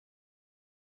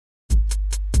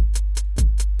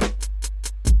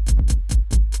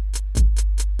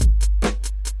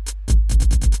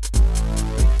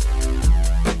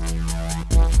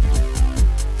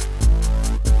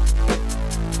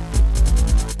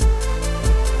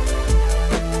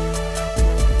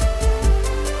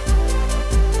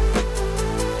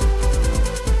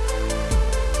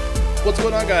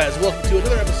on, guys? Welcome to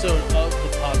another episode of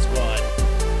the Pod Squad.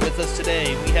 With us today,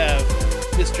 we have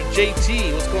Mr.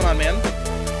 JT. What's going on, man?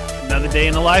 Another day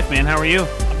in the life, man. How are you?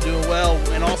 I'm doing well.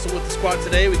 And also with the squad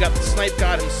today, we got the Snipe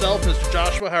God himself, Mr.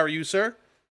 Joshua. How are you, sir?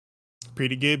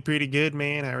 Pretty good,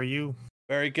 man. How are you?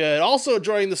 Very good. Also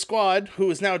joining the squad, who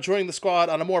is now joining the squad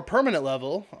on a more permanent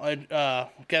level, I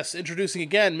guess introducing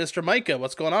again, Mr. Micah.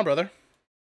 What's going on, brother?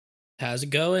 How's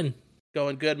it going?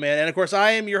 Going good, man. And of course,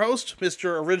 I am your host,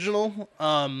 Mr. Original.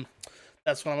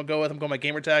 That's what I'm gonna go with. I'm going my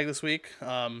gamer tag this week.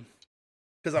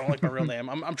 Because I don't like my real name.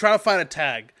 I'm trying to find a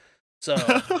tag. So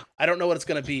I don't know what it's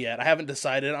gonna be yet. I haven't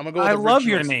decided. I'm gonna go with I love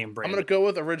your name, Brandon. I'm gonna go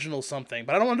with original something,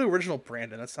 but I don't want to do original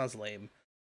Brandon. That sounds lame.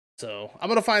 So I'm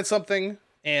gonna find something,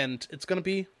 and it's gonna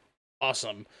be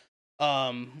awesome.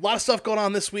 A lot of stuff going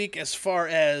on this week as far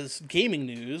as gaming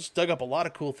news. Dug up a lot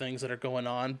of cool things that are going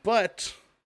on, but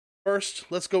first,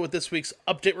 let's go with this week's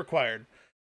update required.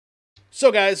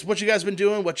 So, guys, what you guys been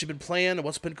doing? What you been playing? And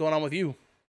what's been going on with you?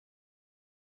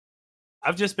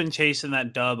 I've just been chasing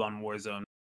that dub on Warzone.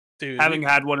 Dude, Haven't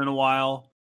had one in a while.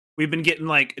 We've been getting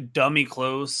like dummy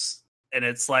close, and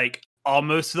it's like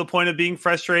almost to the point of being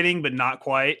frustrating, but not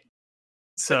quite.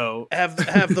 So have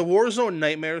the Warzone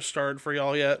nightmares started for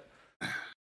y'all yet?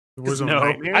 Warzone No.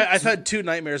 Nightmares? I've had two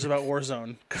nightmares about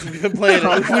Warzone because we've been playing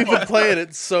it. We've been playing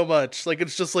it so much, like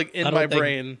it's just like in my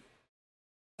brain.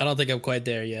 I don't think I'm quite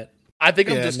there yet. I think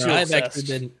I'm Yeah, just no, too I've obsessed.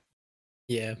 actually been,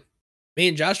 yeah. Me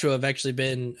and Joshua have actually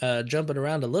been jumping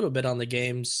around a little bit on the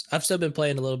games. I've still been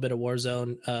playing a little bit of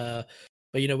Warzone, but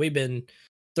we've been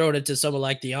throwing it to some of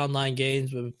like the online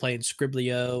games. We've been playing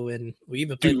Scriblio, and we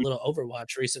even played a little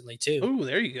Overwatch recently too. Ooh,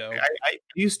 there you go. I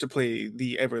used to play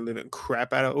the ever living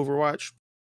crap out of Overwatch.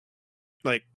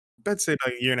 Like, I'd say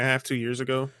like a year and a half, 2 years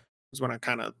ago was when I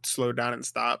kind of slowed down and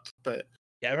stopped. But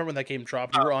Yeah, I remember when that game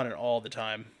dropped. You were on it all the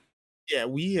time. yeah,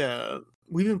 we've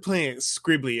been playing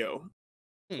Scriblio.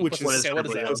 Which What is is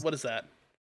Scriblio. that? What is that?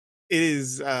 It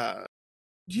is.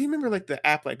 Do you remember like the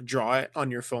app like Draw It on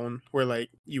your phone, where like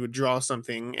you would draw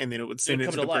something and then it would Did send it it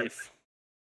come to to the person? life?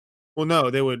 Well, no,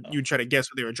 they would. Oh. You'd try to guess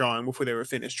what they were drawing before they were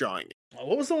finished drawing it.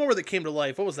 What was the one where that came to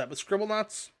life? What was that? With Scribble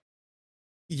Knots?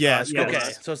 Yeah, yeah, Okay,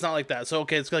 Scribble. so it's not like that. So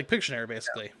okay, it's like Pictionary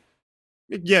basically.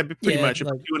 Yeah, pretty Yeah, much.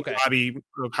 like- You would Okay. lobby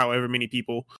of however many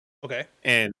people. Okay.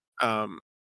 And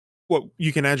well,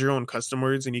 you can add your own custom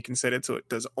words and you can set it so it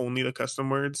does only the custom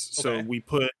words. So Okay. we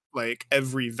put like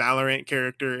every Valorant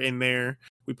character in there.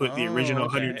 We put the original Oh,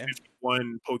 okay.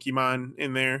 151 Pokemon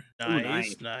in there.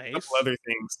 Nice, A nice. couple other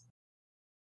things.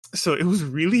 So it was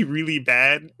really, really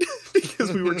bad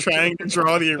because we were trying to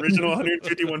draw the original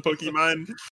 151 Pokemon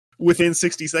within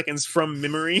 60 seconds from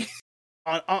memory.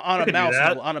 On I a could do mouse,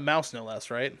 that. on a mouse, no less,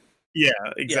 right? Yeah,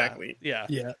 exactly. Yeah.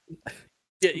 Yeah,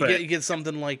 Yeah, But- you get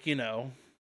something like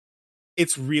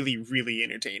It's really, really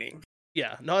entertaining.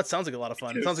 Yeah. No, it sounds like a lot of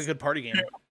fun. It sounds like a good party game.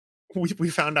 We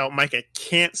found out Micah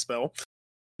can't spell.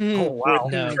 oh wow,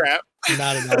 No. Crap.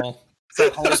 not at all. it's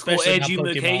that whole school Especially not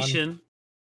education.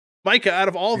 Micah, out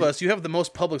of all of us, you have the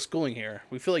most public schooling here.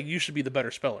 We feel like you should be the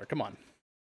better speller. Come on.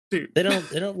 Dude. They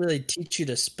don't really teach you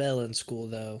to spell in school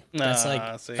though. That's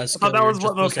like See. a skill that was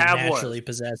you're what just supposed to vocab was. naturally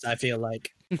possess. I feel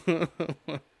like.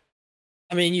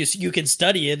 I mean, you can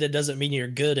study it. It doesn't mean you're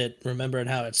good at remembering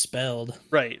how it's spelled.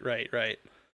 right.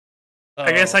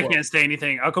 I guess I well- can't say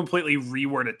anything. I'll completely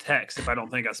reword a text if I don't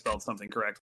think I spelled something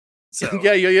correct. So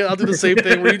Yeah. I'll do the same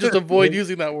thing where you just avoid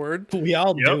using that word. We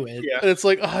all Yep. do it. Yeah. And it's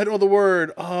like, oh, I don't know the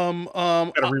word.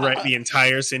 Gotta rewrite the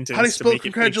entire sentence. How do you to spell make it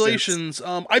make sense. congratulations?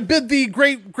 I bid thee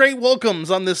great welcomes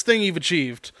on this thing you've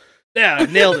achieved. Yeah,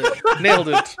 nailed it. Nailed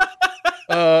it.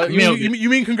 Nailed You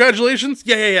mean congratulations?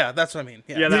 Yeah. That's what I mean.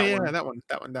 Yeah. Yeah, that Yeah, one.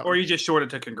 that one. Or you just short it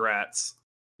to congrats.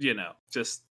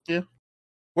 Just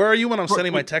Where are you when I'm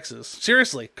sending my texts?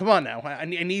 Seriously, come on now. I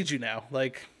need you now.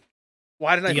 Like,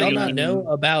 why didn't I Do y'all think of not that? know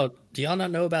about? Do y'all not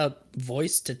know about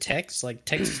voice to text, like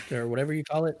text or whatever you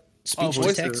call it, Oh, speech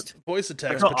to text? voice to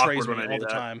text feel betrays awkward me when I all do the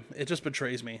that. time. It just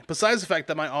betrays me. Besides the fact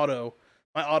that my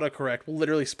autocorrect will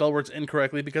literally spell words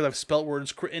incorrectly because I've spelled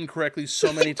words incorrectly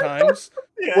so many times.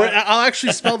 Where I'll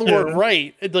actually spell the word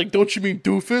right. It, like, don't you mean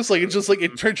doofus? Like, it's just like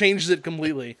it changes it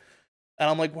completely. And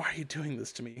I'm like, why are you doing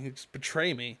this to me? You just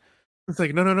betray me. It's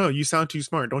like, no. You sound too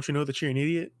smart. Don't you know that you're an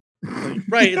idiot?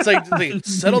 Right. It's like,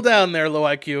 settle down there, low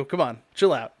IQ. Come on,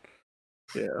 chill out.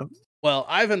 Yeah. Well,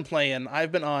 I've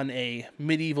been on a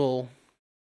medieval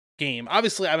game.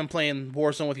 Obviously, I've been playing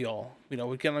Warzone with y'all. We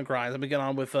get on the grind. I've been getting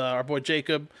on with our boy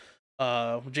Jacob.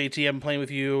 JT, I've been playing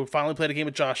with you. Finally played a game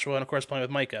with Joshua, and of course playing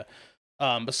with Micah.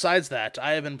 Besides that,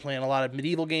 I have been playing a lot of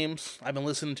medieval games. I've been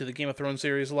listening to the Game of Thrones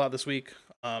series a lot this week.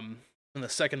 In the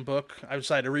second book, I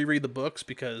decided to reread the books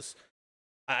because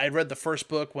I read the first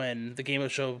book when the Game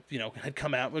of Show, had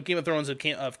come out, when Game of Thrones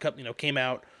came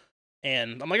out,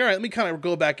 and I'm like, all right, let me kind of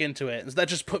go back into it. And so that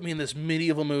just put me in this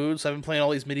medieval mood. So I've been playing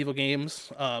all these medieval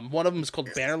games. One of them is called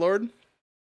Bannerlord,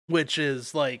 which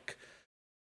is like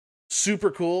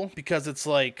super cool because it's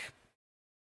like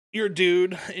you're a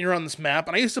dude and you're on this map.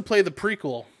 And I used to play the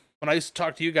prequel when I used to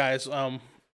talk to you guys.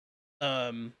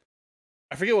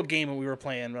 I forget what game we were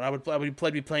playing, but I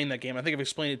would be playing that game. I think I've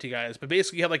explained it to you guys. But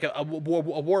basically, you have like a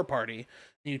war party,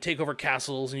 and you take over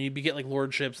castles, and you get like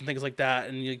lordships and things like that.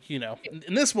 And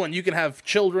in this one, you can have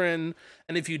children,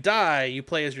 and if you die, you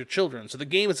play as your children. So the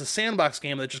game is a sandbox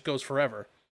game that just goes forever.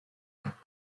 So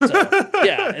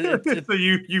yeah, so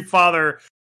you father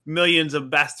millions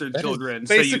of bastard children,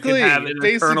 so you can have an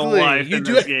eternal life in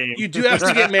this game. You do have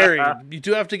to get married. You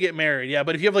do have to get married. Yeah,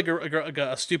 but if you have like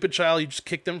a stupid child, you just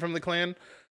kick them from the clan,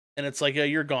 and it's like, yeah,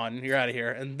 you're gone. You're out of here.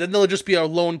 And then they'll just be a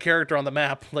lone character on the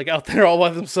map, like out there all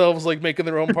by themselves, like making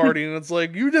their own party. And it's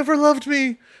like, you never loved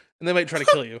me, and they might try to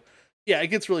kill you. Yeah, it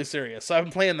gets really serious. So I've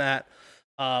been playing that.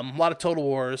 A lot of Total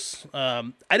Wars.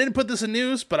 I didn't put this in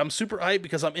news, but I'm super hyped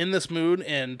because I'm in this mood.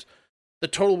 And the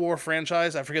Total War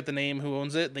franchise, I forget the name, who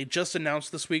owns it. They just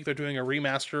announced this week they're doing a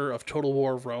remaster of Total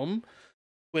War Rome,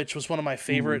 which was one of my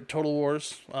favorite Total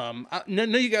Wars. I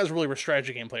know you guys really were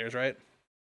strategy game players, right?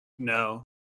 No.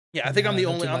 Yeah, I think I'm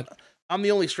the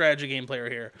only strategy game player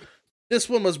here. This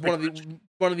one was one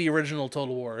of the original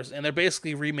Total Wars, and they're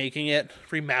basically remaking it,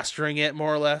 remastering it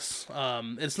more or less.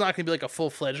 It's not going to be like a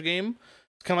full-fledged game.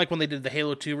 It's kind of like when they did the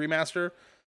Halo 2 remaster.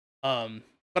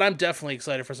 But I'm definitely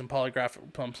excited for some polished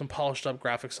up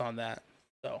graphics on that.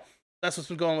 So that's what's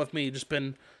been going on with me. Just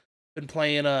been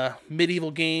playing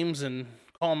medieval games and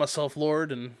calling myself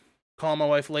Lord and calling my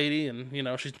wife Lady, and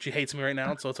she hates me right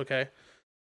now, so it's okay.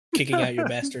 Kicking out your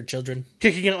bastard children.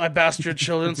 Kicking out my bastard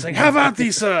children, saying, "How about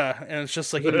these, sir?" And it's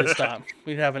just like, you need to stop.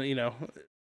 We haven't,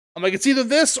 I'm like, it's either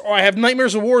this or I have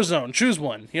Nightmares of Warzone. Choose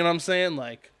one. You know what I'm saying?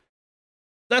 Like,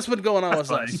 that's what's going on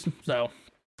with us. So,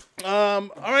 all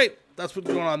right. That's what's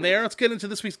going on there. Let's get into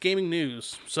this week's gaming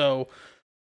news. So,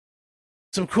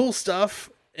 some cool stuff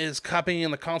is happening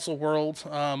in the console world.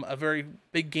 A very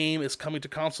big game is coming to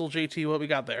console. JT, what we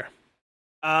got there?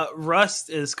 Rust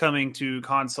is coming to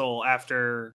console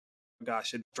after,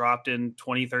 it dropped in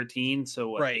 2013. So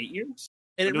what, right. 8 years?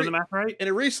 And doing the math right? And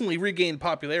it recently regained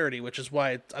popularity, which is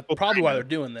why probably why they're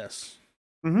doing this.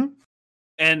 Mm-hmm.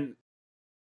 And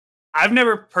I've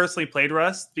never personally played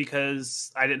Rust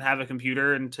because I didn't have a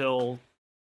computer until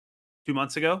 2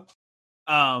 months ago.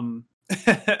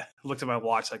 Looked at my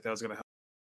watch like that was going to help.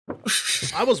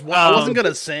 I wasn't going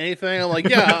to say anything. I'm like,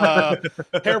 yeah,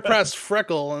 hair pressed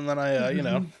freckle. And then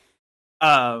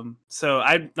so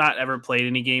I've not ever played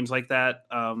any games like that.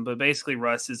 But basically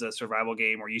Rust is a survival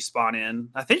game where you spawn in.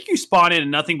 I think you spawn in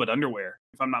nothing but underwear,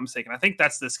 if I'm not mistaken. I think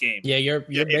that's this game. Yeah, you're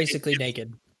basically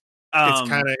naked.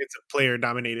 It's a player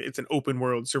dominated. It's an open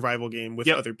world survival game with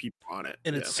other people on it,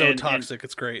 and it's so toxic.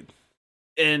 It's great.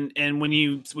 And when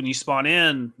you spawn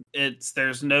in,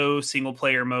 there's no single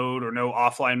player mode or no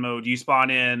offline mode. You spawn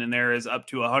in, and there is up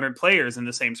to 100 players in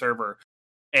the same server,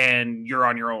 and you're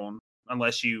on your own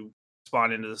unless you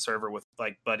spawn into the server with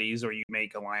like buddies or you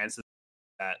make alliances.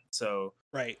 That so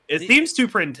right. It seems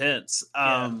super intense.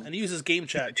 And it uses game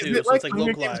chat too, so like it's like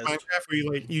localized. Minecraft,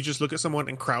 where you just look at someone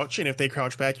and crouch, and if they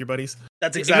crouch back, you're buddies.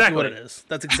 That's exactly what it is.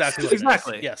 That's exactly what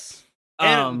it is. Yes.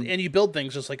 And you build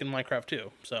things just like in Minecraft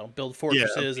too. So build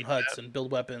fortresses and huts and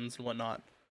build weapons and whatnot.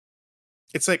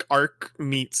 It's like Ark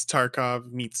meets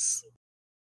Tarkov meets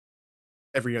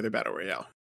every other battle royale.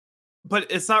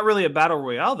 But it's not really a battle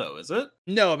royale, though, is it?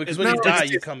 No, because when you die,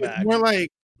 you come back. More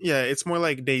like it's more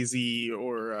like DayZ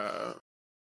or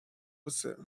what's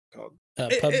it called?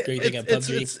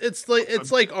 PUBG. It's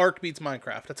like Ark meets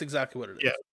Minecraft. That's exactly what it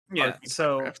is. Yeah.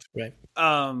 So, right.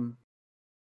 I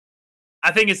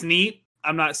think it's neat.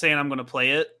 I'm not saying I'm going to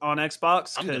play it on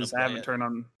Xbox because I haven't turned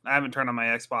on my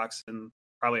Xbox in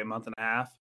probably a month and a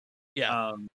half.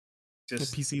 Yeah.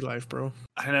 Just PC life, bro.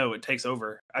 I know it takes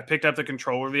over. I picked up the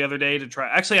controller the other day to try.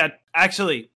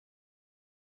 Actually,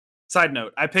 side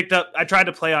note, I tried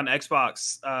to play on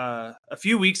Xbox a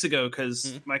few weeks ago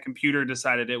because my computer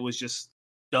decided it was just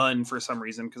done for some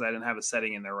reason because I didn't have a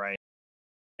setting in there right.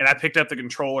 And I picked up the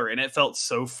controller and it felt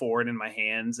so foreign in my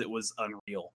hands. It was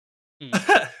unreal.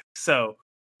 So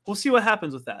we'll see what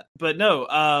happens with that. But no,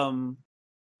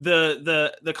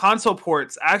 the console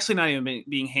port's actually not even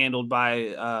being handled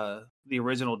by the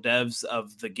original devs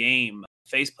of the game,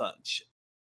 Face Punch.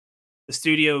 The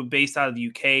studio based out of the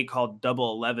UK called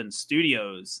Double 11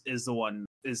 Studios is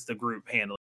the group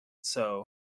handling it. So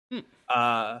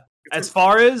as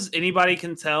far as anybody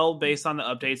can tell, based on the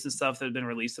updates and stuff that have been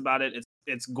released about it,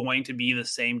 it's going to be the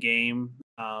same game.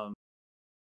 I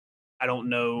don't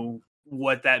know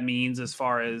what that means as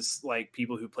far as like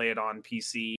people who play it on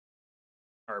PC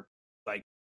are like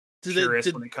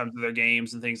curious when it comes to their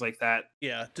games and things like that.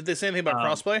 Yeah. Did they say anything about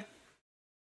crossplay?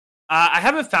 I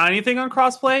haven't found anything on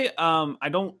crossplay. I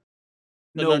don't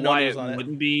know why it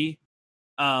wouldn't be.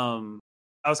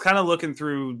 I was kind of looking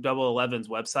through Double 11's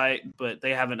website, but they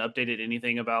haven't updated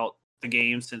anything about the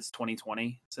game since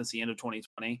 2020, since the end of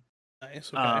 2020.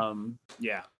 Nice. Okay.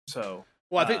 Yeah. So.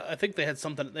 Well, I think they had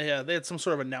something. They had some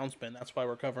sort of announcement. That's why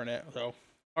we're covering it. So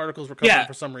articles were covering it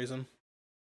for some reason.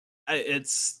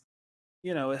 It's,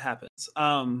 it happens.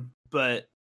 But at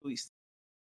least.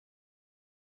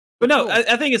 But no, cool.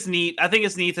 I think it's neat. I think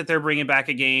it's neat that they're bringing back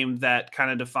a game that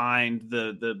kind of defined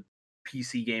the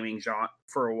PC gaming genre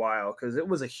for a while, because it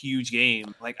was a huge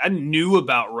game. Like, I knew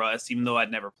about Rust even though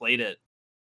I'd never played it,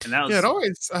 and that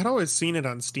was I'd always seen it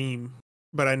on Steam,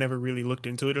 but I never really looked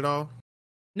into it at all.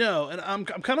 No, and I'm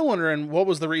kind of wondering what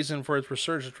was the reason for its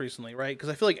resurgence recently, right? Because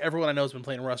I feel like everyone I know has been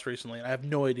playing Rust recently, and I have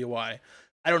no idea why.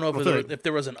 I don't know if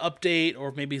there was an update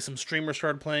or maybe some streamers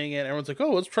started playing it. Everyone's like,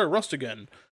 "Oh, let's try Rust again."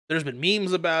 There's been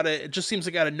memes about it. It just seems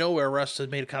like out of nowhere, Rust has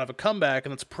made kind of a comeback,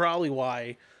 and that's probably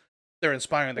why they're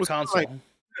inspiring the console.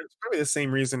 It's probably the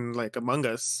same reason, like Among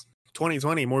Us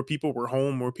 2020. More people were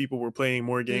home. More people were playing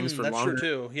more games for longer. That's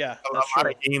true too. Yeah, a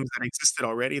lot of games that existed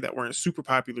already that weren't super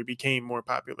popular became more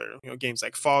popular. Games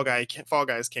like Fall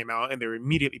Guys came out, and they were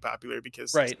immediately popular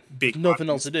because big nothing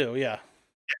else to do. Yeah,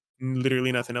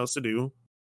 literally nothing else to do.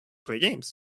 Play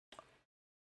games.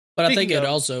 But I think it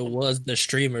also was the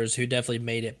streamers who definitely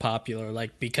made it popular.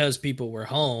 Like, because people were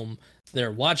home,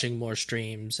 they're watching more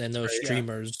streams, and those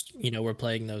streamers, were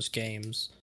playing those games.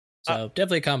 So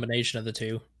definitely a combination of the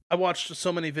two. I watched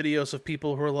so many videos of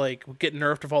people who were like get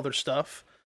nerfed of all their stuff,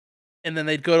 and then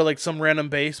they'd go to like some random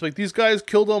base, like, these guys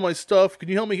killed all my stuff. Can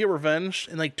you help me get revenge?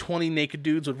 And like 20 naked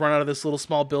dudes would run out of this little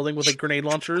small building with like grenade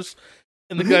launchers.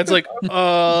 And the guy's like,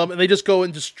 and they just go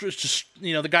and just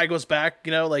the guy goes back,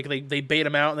 like they bait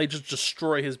him out and they just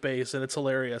destroy his base, and it's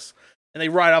hilarious. And they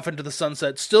ride off into the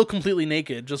sunset, still completely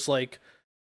naked, just like,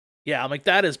 I'm like,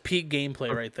 that is peak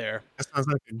gameplay right there. That sounds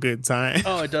like a good time.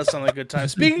 Oh, it does sound like a good time.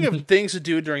 Speaking of things to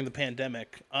do during the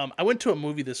pandemic, I went to a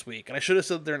movie this week, and I should have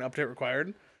said there an update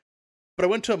required, but I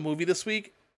went to a movie this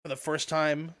week for the first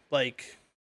time, like,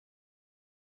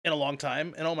 in a long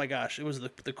time, and oh my gosh, it was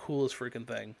the coolest freaking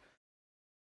thing.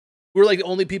 We were like the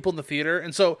only people in the theater.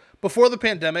 And so before the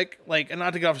pandemic, like, and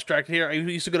not to get off distracted here, I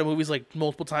used to go to movies like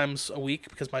multiple times a week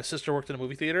because my sister worked in a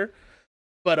movie theater.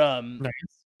 But nice.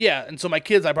 Yeah, and so my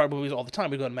kids, I brought movies all the time.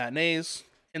 We go to matinees.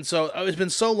 And so it's been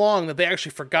so long that they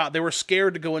actually forgot. They were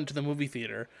scared to go into the movie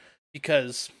theater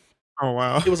because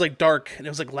it was like dark and it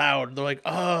was like loud. They're like,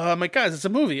 I'm like, guys, it's a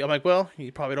movie. I'm like, well,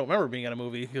 you probably don't remember being at a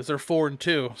movie because they're 4 and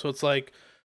 2. So it's like,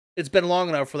 it's been long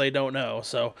enough where they don't know.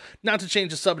 So, not to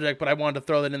change the subject, but I wanted to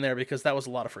throw that in there because that was a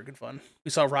lot of freaking fun.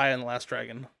 We saw Raya and the Last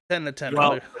Dragon. 10 to 10.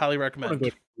 Highly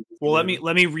recommend. Well, let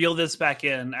me reel this back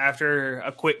in after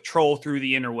a quick troll through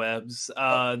the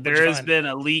interwebs. There has been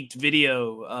a leaked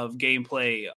video of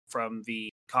gameplay from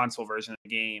the console version of the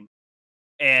game,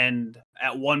 and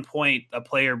at one point, a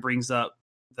player brings up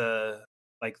the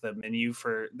menu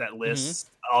for that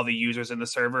lists all the users in the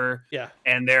server. Yeah,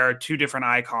 and there are 2 different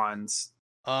icons.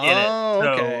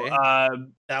 Okay.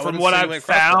 From what I've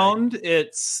found,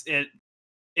 it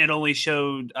only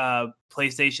showed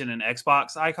PlayStation and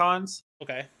Xbox icons.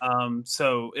 Okay.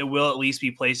 So it will at least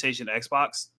be PlayStation,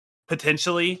 Xbox,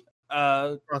 potentially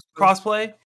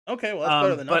crossplay. Okay, well, that's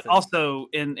better than nothing. But also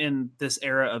in this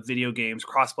era of video games,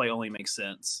 crossplay only makes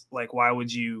sense. Like, why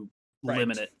would you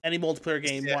limit it? Any multiplayer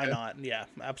game, why not? Yeah,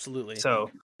 absolutely. So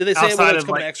did they say whether it's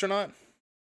coming X or not?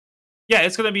 Yeah,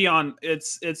 it's gonna be on.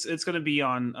 It's gonna be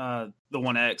on the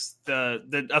One X.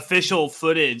 The official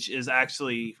footage is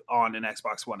actually on an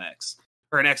Xbox One X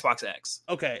or an Xbox X.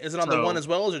 Okay, is it on the One as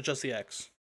well, or is it just the X?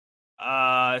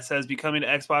 It says becoming to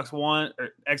Xbox One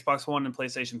and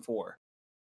PlayStation 4.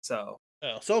 So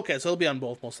okay, so it'll be on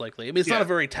both most likely. I mean, it's not a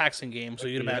very taxing game, so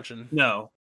you'd imagine. No.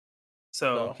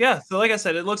 So like I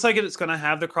said, it looks like it's gonna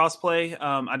have the crossplay.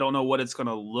 I don't know what it's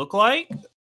gonna look like,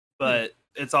 but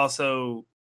it's also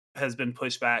has been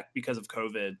pushed back because of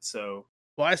COVID. So,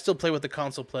 well, I still play with the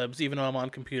console plebs, even though I'm on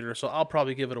computer. So I'll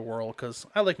probably give it a whirl because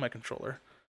I like my controller.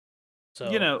 So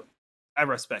I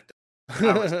respect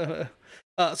it.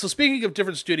 So speaking of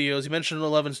different studios, you mentioned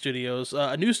 11 studios.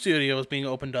 A new studio is being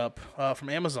opened up from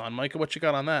Amazon. Micah, what you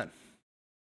got on that?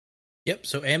 Yep.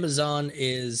 So Amazon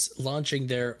is launching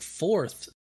their 4th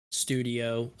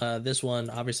studio. This one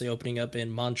obviously opening up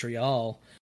in Montreal.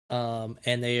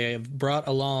 and they have brought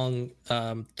along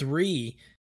 3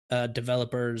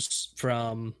 developers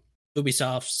from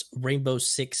Ubisoft's Rainbow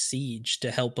Six Siege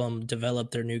to help them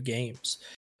develop their new games,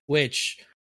 which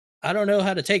I don't know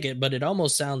how to take it, but it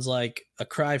almost sounds like a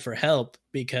cry for help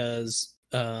because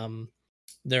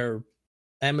their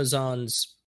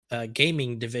Amazon's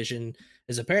gaming division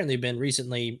has apparently been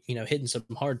recently, hitting some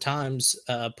hard times,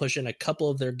 pushing a couple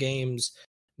of their games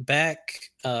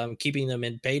back, keeping them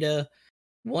in beta,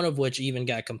 one of which even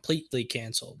got completely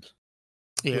canceled,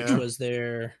 which was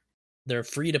their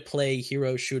free-to-play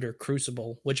hero shooter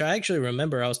Crucible, which I actually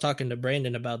remember I was talking to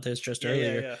Brandon about this just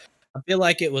earlier. Yeah. I feel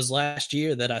like it was last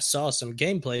year that I saw some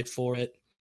gameplay for it.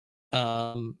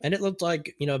 And it looked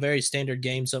like, a very standard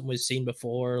game, something we've seen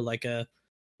before, like a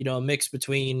mix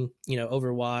between,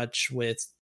 Overwatch with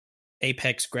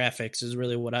Apex graphics is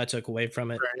really what I took away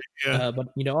from it. Right, yeah. But,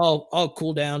 all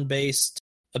cooldown based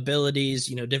abilities,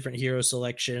 different hero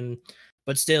selection,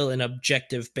 but still an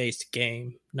objective based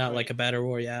game, not like a battle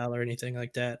royale or anything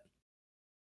like that.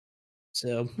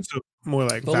 So more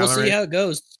like but Valorant. We'll see how it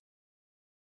goes.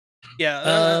 Yeah,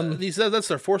 that's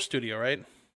their 4th studio, right?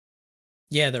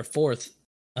 Yeah, they're 4th.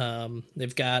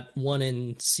 They've got one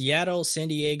in Seattle, San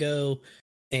Diego,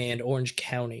 and Orange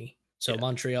County. So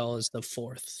Montreal is the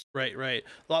 4th. Right.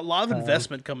 A lot of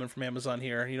investment coming from Amazon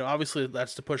here. Obviously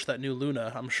that's to push that new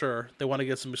Luna. I'm sure they want to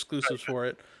get some exclusives for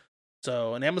it.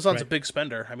 So, and Amazon's a big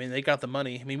spender. I mean, they got the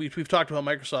money. I mean, we've talked about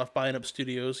Microsoft buying up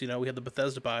studios. We had the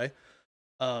Bethesda buy.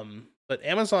 But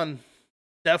Amazon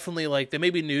definitely, they may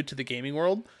be new to the gaming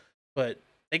world, but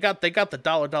they got the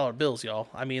dollar bills, y'all.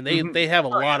 I mean, they have a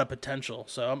lot of potential.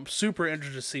 So I'm super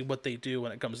interested to see what they do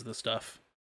when it comes to this stuff.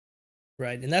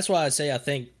 Right, and that's why I say I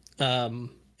think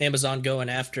Amazon going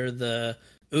after the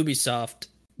Ubisoft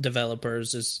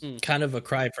developers is kind of a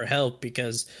cry for help,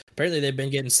 because apparently they've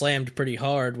been getting slammed pretty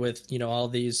hard with all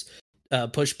these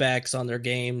pushbacks on their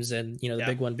games, and the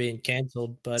big one being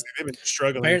canceled. But they've been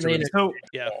struggling. Apparently,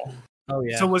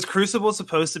 So was Crucible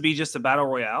supposed to be just a battle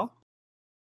royale?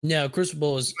 No,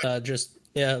 Crucible is just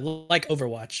like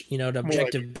Overwatch, an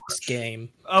objective-based game.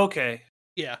 Okay.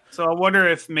 Yeah. So I wonder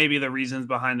if maybe the reasons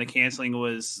behind the canceling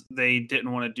was they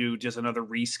didn't want to do just another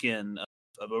reskin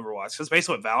of Overwatch. Because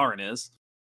basically what Valorant is.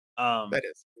 That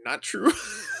is not true.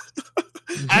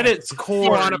 At its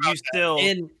core, you still...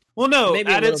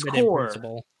 at its core...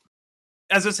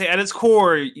 As I say, at its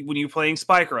core, when you're playing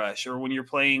Spike Rush, or when you're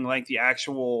playing the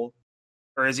actual...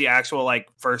 Or is the actual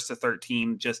 1st to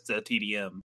 13 just a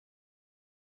TDM?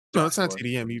 No, it's not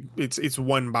TDM. It's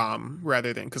one bomb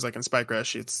rather than, because in Spike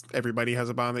Rush, it's everybody has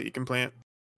a bomb that you can plant.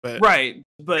 But right,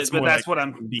 but that's what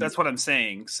I'm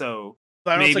saying. So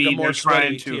maybe a more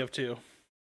trying sweaty to TF2.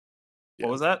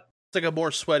 What was that? It's like a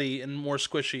more sweaty and more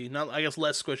squishy,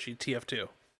 less squishy TF2.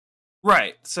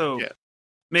 Right. So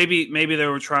maybe they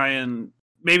were trying.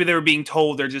 Maybe they were being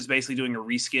told they're just basically doing a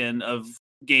reskin of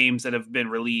games that have been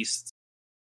released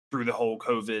through the whole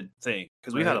COVID thing,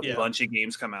 because we've had a bunch of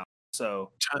games come out. So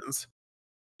tons.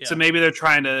 Yeah. So maybe they're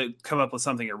trying to come up with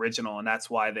something original, and that's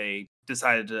why they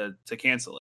decided to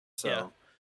cancel it. So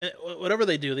whatever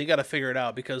they do, they got to figure it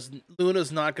out, because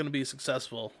Luna's not going to be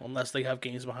successful unless they have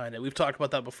games behind it. We've talked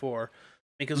about that before,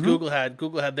 because Google had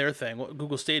their thing,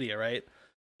 Google Stadia, right?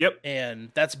 Yep.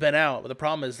 And that's been out, but the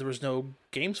problem is there was no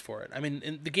games for it. I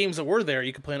mean, the games that were there,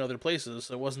 you could play in other places.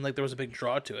 So it wasn't like there was a big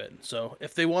draw to it. So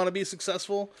if they want to be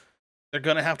successful, they're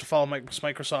going to have to follow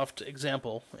Microsoft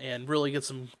example and really get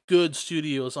some good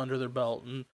studios under their belt.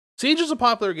 And Siege is a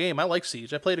popular game. I like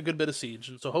Siege. I played a good bit of Siege.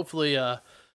 And so hopefully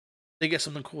they get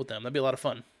something cool with them. That'd be a lot of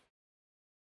fun.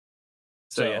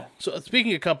 So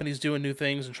speaking of companies doing new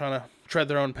things and trying to tread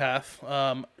their own path,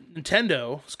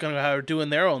 Nintendo is going to doing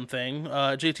their own thing.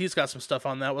 JT's got some stuff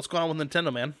on that. What's going on with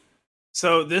Nintendo, man?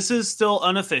 So this is still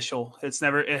unofficial.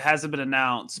 It hasn't been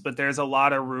announced, but there's a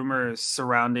lot of rumors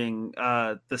surrounding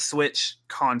the Switch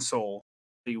console.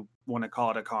 If you want to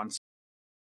call it a console.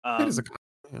 It is a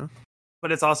console,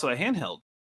 but it's also a handheld.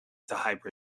 It's a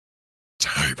hybrid.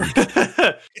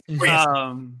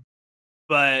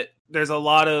 But there's a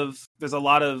lot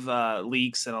of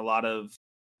leaks and a lot of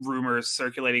rumors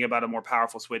circulating about a more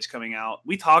powerful Switch coming out.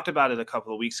 We talked about it a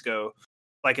couple of weeks ago.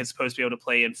 It's supposed to be able to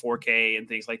play in 4K and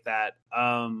things like that.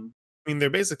 I mean,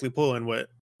 they're basically pulling what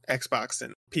Xbox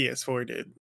and PS4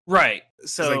 did. Right.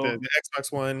 So the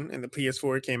Xbox One and the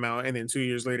PS4 came out, and then 2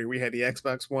 years later we had the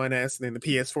Xbox One S, and then the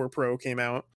PS4 Pro came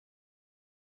out.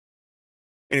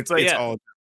 And it's all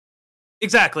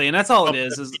exactly, and that's all it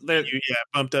is.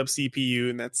 Bumped up CPU,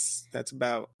 and that's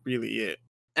about really it.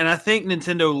 And I think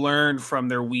Nintendo learned from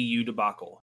their Wii U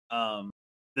debacle.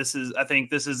 I think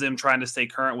this is them trying to stay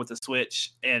current with the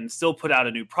Switch and still put out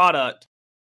a new product,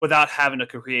 without having to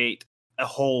create a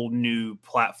whole new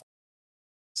platform.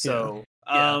 So,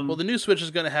 well, the new Switch is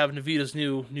going to have Nvidia's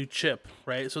new chip,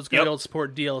 right? So it's going to be able to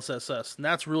support DLSS, and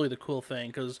that's really the cool thing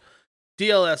because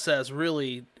DLSS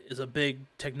really is a big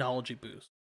technology boost.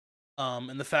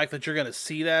 And the fact that you're going to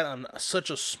see that on such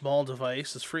a small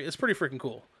device is it's pretty freaking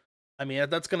cool. I mean,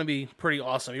 that's going to be pretty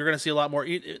awesome. You're going to see a lot more.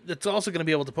 It's also going to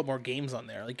be able to put more games on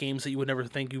there, like games that you would never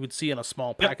think you would see in a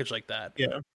small package like that.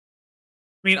 Yeah.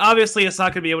 I mean, obviously, it's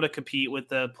not going to be able to compete with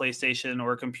the PlayStation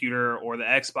or a computer or the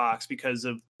Xbox because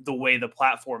of the way the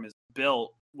platform is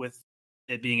built, with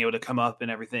it being able to come up and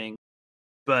everything.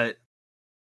 But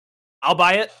I'll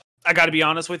buy it. I got to be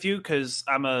honest with you because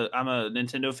I'm a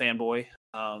Nintendo fanboy.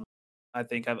 I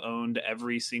think I've owned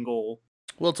every single.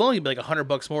 Well, it's only like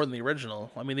 $100 more than the original.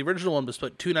 I mean, the original one was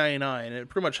like $299, and it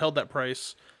pretty much held that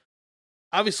price.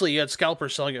 Obviously, you had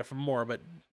scalpers selling it for more, but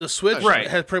the Switch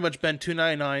has pretty much been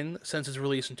 $299 since its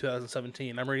release in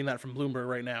 2017. I'm reading that from Bloomberg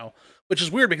right now, which is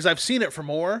weird because I've seen it for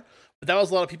more, but that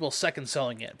was a lot of people second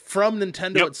selling it. From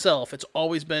Nintendo itself, it's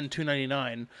always been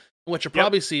 $299. What you'll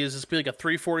probably see is it's be like a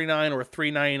 $349 or a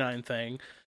 $399 thing.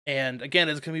 And again,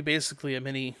 it's going to be basically a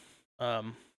mini,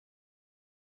 I'm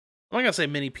not going to say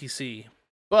mini PC,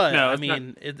 but no, I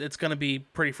mean, it's going to be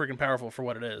pretty freaking powerful for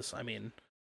what it is. I mean,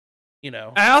 you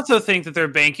know, I also think that they're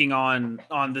banking on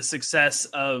the success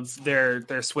of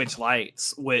their Switch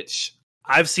Lites, which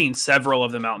I've seen several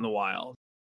of them out in the wild.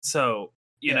 So,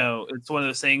 you know, it's one of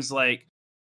those things like,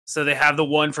 so they have the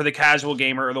one for the casual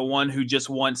gamer or the one who just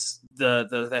wants the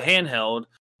handheld.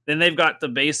 Then they've got the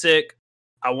basic,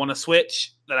 I want a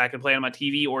Switch that I can play on my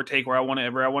TV or take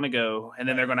wherever I want to go. And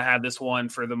then they're going to have this one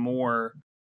for the more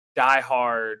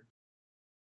diehard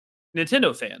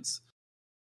Nintendo fans.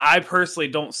 I personally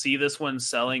don't see this one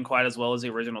selling quite as well as the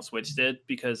original Switch did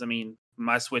because, I mean,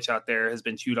 my Switch out there has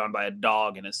been chewed on by a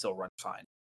dog and it still runs fine.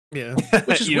 Yeah.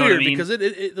 Which is weird because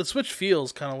the Switch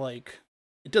feels kind of like,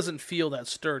 it doesn't feel that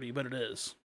sturdy, but it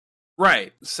is.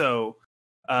 Right. So,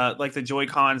 like the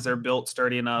Joy-Cons, they're built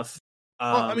sturdy enough.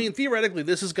 Well, I mean, theoretically,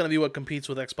 this is going to be what competes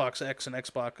with Xbox X and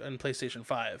Xbox and PlayStation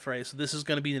 5, right? So this is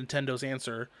going to be Nintendo's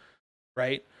answer,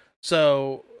 right?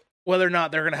 So whether or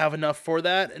not they're going to have enough for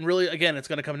that, and really, again, it's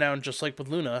going to come down, just like with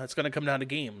Luna, it's going to come down to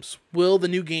games. Will the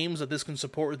new games that this can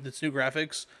support with its new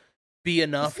graphics be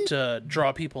enough to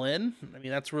draw people in? I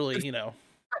mean, that's really, you know.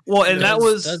 Well, and that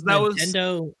was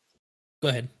Nintendo. Go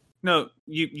ahead. No,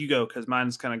 you go because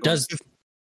mine's kind of going.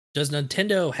 Does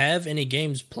Nintendo have any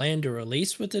games planned to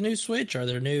release with the new Switch? Are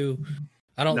there new?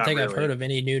 I don't think I've heard of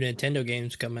any new Nintendo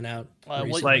games coming out. Well,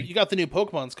 you got the new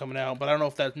Pokemon's coming out, but I don't know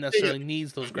if that necessarily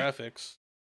needs those graphics.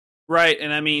 Right,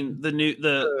 and I mean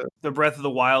the Breath of the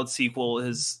Wild sequel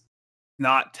has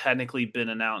not technically been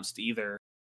announced either.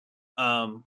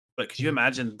 But could you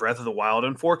imagine Breath of the Wild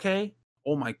in 4K?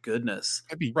 Oh my goodness,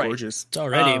 that'd be gorgeous. It's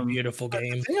already a beautiful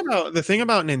game. The thing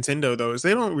about Nintendo though is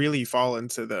they don't really fall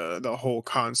into the whole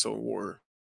console war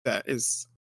that is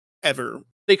ever.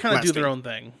 They kind of do their own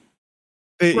thing.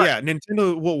 Yeah,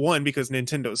 Nintendo. Well, one, because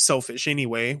Nintendo's selfish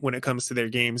anyway when it comes to their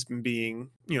games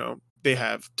being, you know, they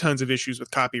have tons of issues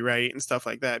with copyright and stuff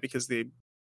like that because they're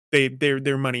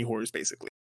money whores basically.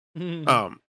 And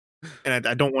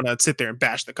I don't want to sit there and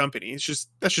bash the company.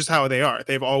 That's just how they are.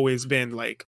 They've always been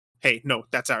like, hey, no,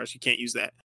 that's ours. You can't use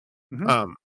that.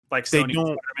 Mm-hmm. Like Sony, they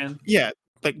don't. Spider-Man. Yeah,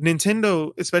 like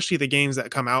Nintendo, especially the games that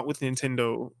come out with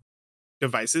Nintendo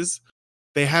devices,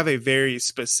 they have a very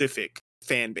specific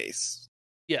fan base.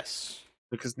 Yes,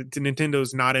 because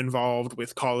Nintendo's not involved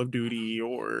with Call of Duty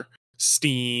or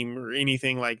Steam or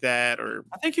anything like that. Or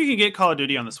I think you can get Call of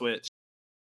Duty on the Switch.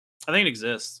 I think it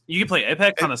exists. You can play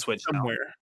Apex on the Switch somewhere.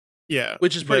 Now. Yeah,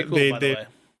 which is pretty cool. By the way.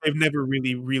 They've never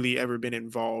really ever been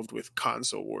involved with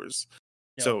console wars.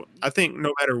 Yep. So I think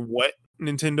no matter what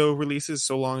Nintendo releases,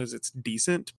 so long as it's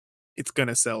decent, it's going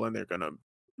to sell and they're going to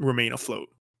remain afloat.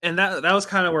 And that was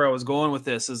kind of where I was going with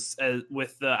this is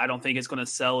with the, I don't think it's going to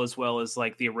sell as well as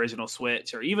like the original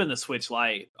Switch or even the Switch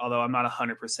Lite, although I'm not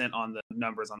 100% on the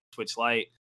numbers on the Switch Lite,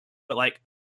 but like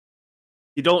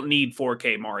you don't need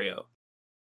 4K Mario.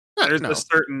 There's a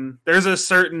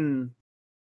certain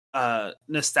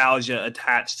nostalgia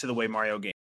attached to the way Mario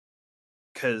games,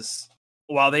 because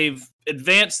while they've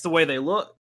advanced the way they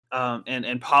look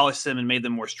and polished them and made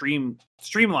them more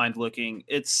streamlined looking,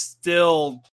 it's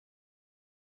still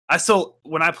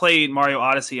when I played Mario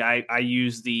Odyssey, I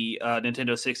used the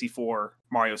Nintendo 64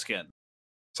 Mario skin,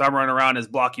 so I'm running around as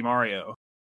blocky Mario.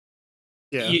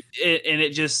 Yeah, and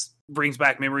it just brings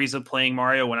back memories of playing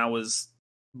Mario when I was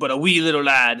but a wee little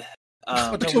lad.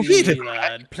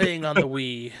 Playing on the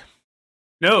Wii.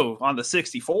 No, on the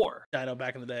 64. I know,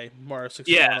 back in the day, Mario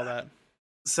 64 and all that.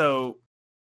 So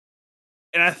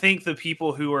And I think the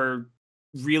people who are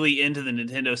really into the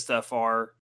Nintendo stuff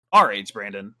are our age,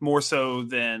 Brandon, more so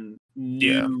than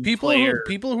new people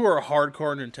who are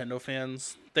hardcore Nintendo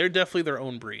fans. They're definitely their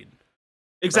own breed.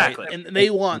 Exactly. Right? And they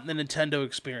want the Nintendo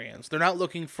experience. They're not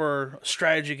looking for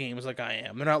strategy games like I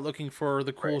am. They're not looking for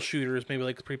the cool shooters maybe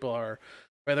like the people are.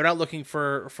 Right? They're not looking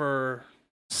for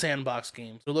sandbox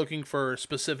games. They're looking for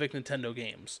specific Nintendo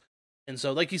games. And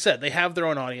so, like you said, they have their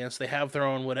own audience. They have their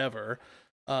own whatever.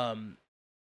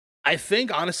 I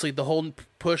think, honestly, the whole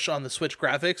push on the Switch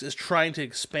graphics is trying to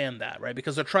expand that, right?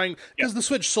 Because because the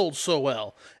Switch sold so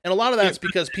well. And a lot of that's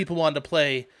because people wanted to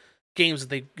play games that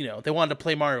they wanted to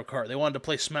play Mario Kart. They wanted to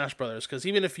play Smash Brothers. Because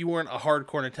even if you weren't a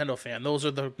hardcore Nintendo fan, those are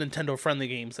the Nintendo-friendly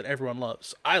games that everyone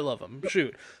loves. I love them.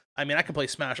 Shoot. I mean, I can play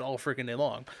Smash all freaking day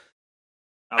long.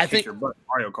 I think your butt,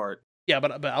 Mario Kart. Yeah,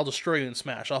 but I'll destroy you in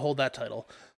Smash. I'll hold that title.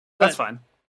 That's fine.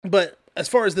 But as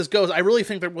far as this goes, I really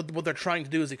think that what they're trying to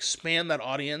do is expand that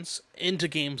audience into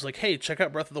games like, hey, check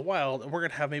out Breath of the Wild, and we're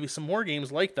going to have maybe some more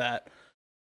games like that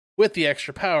with the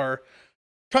extra power,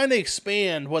 trying to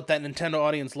expand what that Nintendo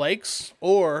audience likes,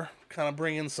 or kind of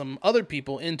bring in some other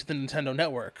people into the Nintendo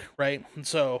network, right? And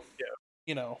so,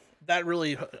 that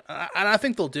really, and I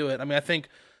think they'll do it. I mean, I think,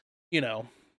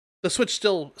 the Switch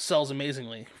still sells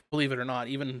amazingly, believe it or not,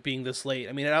 even being this late.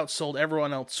 I mean, it outsold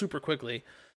everyone else super quickly.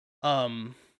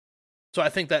 So I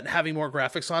think that having more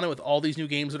graphics on it with all these new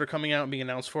games that are coming out and being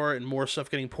announced for it and more stuff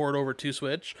getting poured over to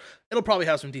Switch, it'll probably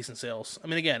have some decent sales. I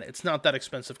mean, again, it's not that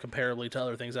expensive comparably to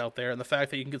other things out there. And the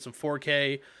fact that you can get some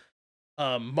 4K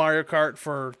Mario Kart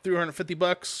for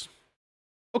 $350,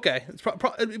 okay,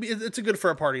 it's a good for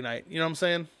a party night. You know what I'm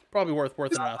saying? Probably worth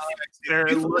enough. They're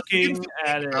looking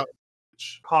at it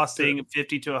costing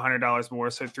 $50 to $100 more,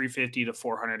 so $350 to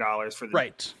 $400 for the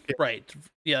right.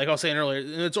 Yeah, like I was saying earlier,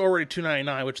 it's already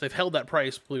 $299, which they've held that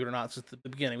price, believe it or not, since the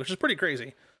beginning, which is pretty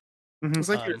crazy. It's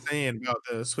like you're saying about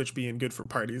the Switch being good for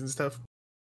parties and stuff.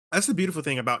 That's the beautiful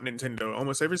thing about Nintendo.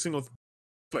 Almost every single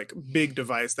like big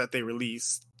device that they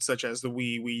release, such as the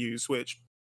Wii U, Switch,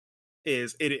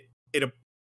 is it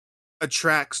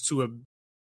attracts to a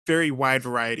very wide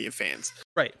variety of fans.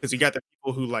 Right. Because you got the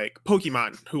people who like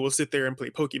Pokemon, who will sit there and play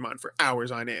Pokemon for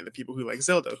hours on end. The people who like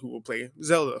Zelda, who will play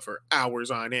Zelda for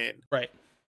hours on end. Right.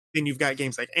 Then you've got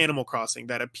games like Animal Crossing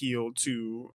that appeal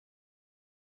to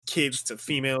kids, to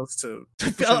females, to...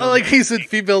 I like he said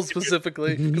females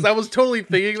specifically, because I was totally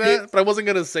thinking that, but I wasn't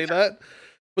going to say that.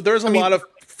 But there's a lot of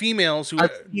females who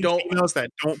females that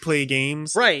don't play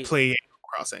games, right, play Animal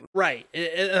Crossing. Right.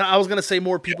 And I was going to say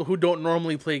more people who don't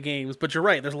normally play games, but you're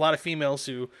right. There's a lot of females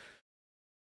who...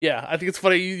 Yeah, I think it's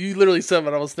funny. You literally said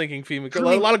what I was thinking. Female.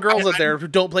 A lot of girls out there who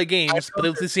don't play games, but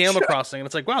they see Animal Crossing, and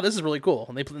it's like, wow, this is really cool,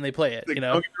 and they play it. Like, you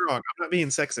know, don't get me wrong. I'm not being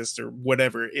sexist or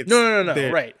whatever. It's no.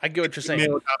 Right, I get what you're saying.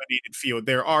 Male-dominated field.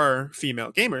 There are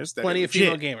female gamers. Plenty of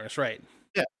female gamers, right?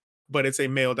 Yeah, but it's a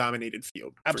male-dominated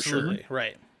field. Absolutely, for sure.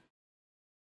 Right.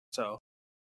 So.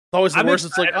 It's always the worst.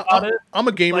 It's like, I'm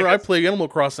a gamer. I play Animal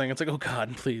Crossing. It's like, oh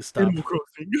god, please stop. Animal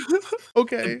Crossing.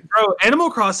 Okay, bro. Animal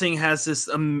Crossing has this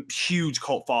huge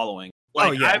cult following.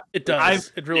 Like, it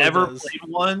does. It really never does. played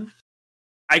one.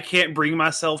 I can't bring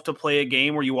myself to play a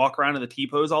game where you walk around in the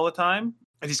T-pose all the time.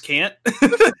 I just can't.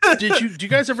 Did you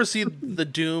guys ever see the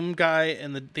Doom guy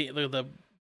and the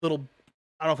little,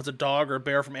 I don't know if it's a dog or a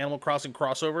bear from Animal Crossing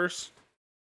crossovers?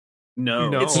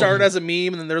 No. It started as a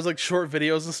meme, and then there's like short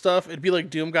videos and stuff. It'd be like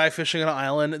Doom guy fishing on an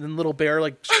island, and then little bear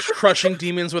like crushing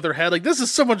demons with her head. Like, this is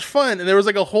so much fun. And there was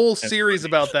like a whole series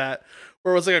about that,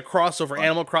 where it was like a crossover,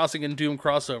 Animal Crossing and Doom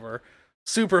crossover.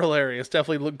 Super hilarious.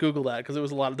 Definitely Google that, because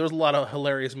there's a lot of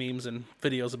hilarious memes and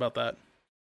videos about that.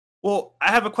 Well,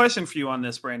 I have a question for you on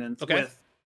this, Brandon. Okay.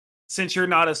 Since you're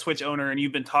not a Switch owner and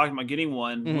you've been talking about getting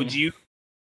one, would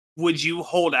you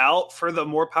hold out for the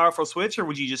more powerful Switch, or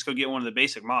would you just go get one of the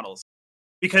basic models?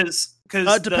 Because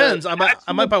it depends. I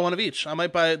might buy one of each. I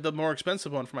might buy the more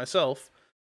expensive one for myself,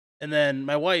 and then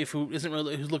my wife, who's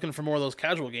looking for more of those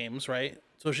casual games, right?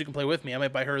 So she can play with me. I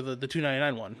might buy her the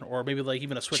 $299 one, or maybe like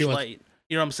even a Switch Lite.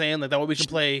 You know what I'm saying? Like, that way we can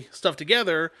play stuff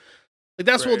together. Like,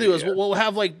 that's what we'll do is we'll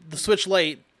have like the Switch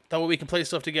Lite. That way we can play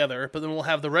stuff together, but then we'll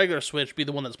have the regular Switch be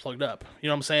the one that's plugged up. You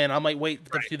know what I'm saying? I might wait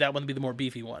to do that one to be the more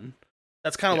beefy one.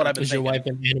 That's kind of what I've been thinking. Is your wife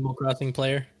an Animal Crossing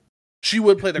player? She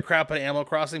would play the crap out of Animal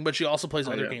Crossing, but she also plays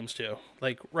other games too.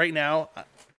 Like right now,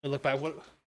 I look back,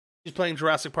 she's playing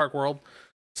Jurassic Park World,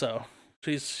 so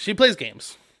she plays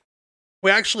games.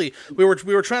 We were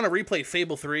trying to replay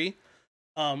Fable 3,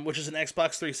 which is an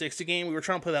Xbox 360 game. We were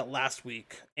trying to play that last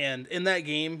week, and in that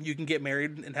game, you can get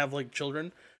married and have like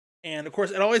children. And of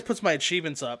course, it always puts my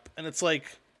achievements up, and it's like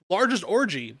largest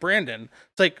orgy, Brandon.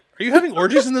 It's like, are you having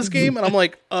orgies in this game? And I'm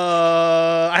like,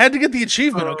 I had to get the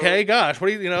achievement, okay? Gosh, what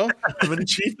do you know?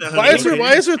 Why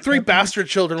is there 3 bastard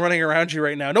children running around you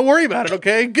right now? Don't worry about it,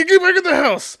 okay? Get back in the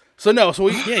house. So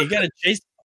you gotta chase.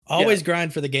 Always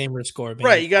grind for the gamer score, man.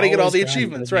 Right, you got to get all the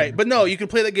achievements, right? But no, you can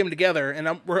play that game together, and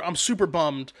I'm super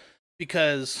bummed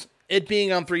because it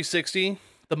being on 360,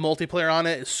 the multiplayer on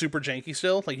it is super janky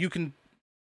still. Like, you can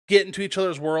get into each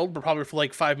other's world, but probably for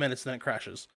like 5 minutes, and then it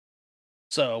crashes.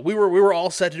 So we were all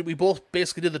set to. We both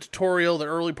basically did the tutorial, the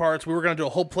early parts. We were going to do a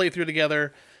whole playthrough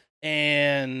together,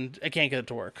 and I can't get it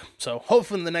to work. So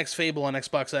hopefully, the next Fable on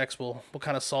Xbox X will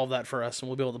kind of solve that for us, and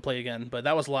we'll be able to play again. But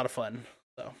that was a lot of fun.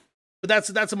 So, but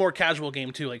that's a more casual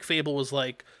game too. Like Fable was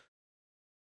like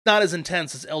not as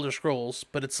intense as Elder Scrolls,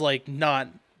 but it's like not.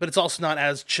 But it's also not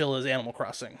as chill as Animal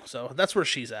Crossing. So that's where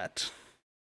she's at.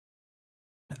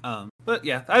 But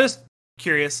yeah, I was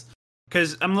curious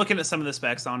because I'm looking at some of the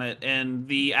specs on it, and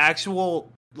the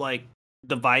actual like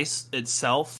device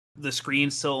itself, the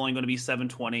screen's still only going to be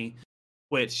 720,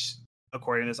 which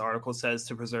according to this article says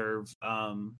to preserve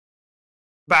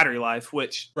battery life,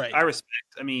 which right. I respect.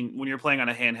 I mean, when you're playing on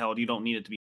a handheld, you don't need it to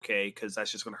be okay because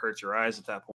that's just going to hurt your eyes at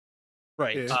that point.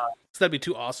 Right. Yeah. So that'd be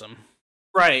too awesome.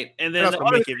 Right, and then that's going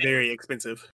to make it very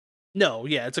expensive. No,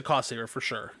 yeah, it's a cost saver for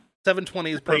sure.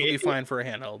 720 is perfectly fine for a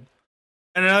handheld.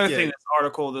 And another thing, this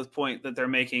article, this point that they're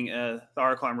making, the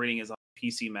article I'm reading is on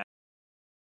PC Mag.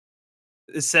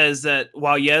 It says that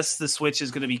while yes, the Switch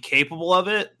is going to be capable of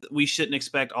it, we shouldn't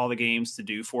expect all the games to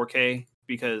do 4K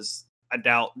because I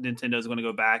doubt Nintendo's going to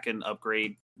go back and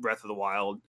upgrade Breath of the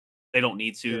Wild. They don't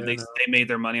need to. Yeah, they made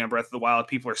their money on Breath of the Wild.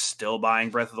 People are still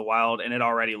buying Breath of the Wild, and it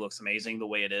already looks amazing the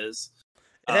way it is.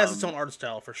 It has its own art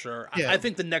style for sure. Yeah. I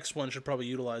think the next one should probably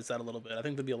utilize that a little bit. I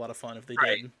think that'd be a lot of fun if they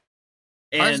did.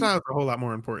 Art style is a whole lot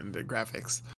more important than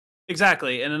graphics.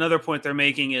 Exactly. And another point they're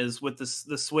making is with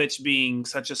the Switch being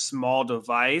such a small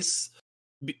device,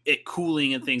 it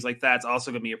cooling and things like that's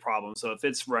also going to be a problem. So if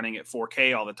it's running at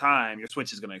 4K all the time, your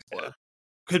Switch is going to explode. Yeah.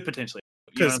 Could potentially.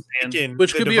 Because again,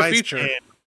 which could be a feature.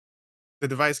 The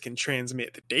device can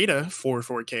transmit the data for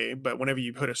 4K, but whenever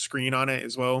you put a screen on it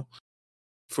as well,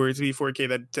 for it to be 4K,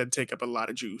 that'd take up a lot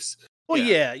of juice. Well,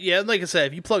 yeah. Like I said,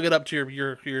 if you plug it up to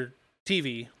your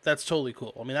TV, that's totally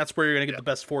cool. I mean, that's where you're going to get the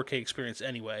best 4K experience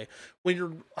anyway. When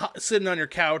you're sitting on your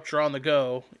couch or on the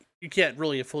go, you can't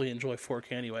really fully enjoy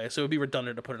 4K anyway, so it would be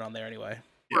redundant to put it on there anyway.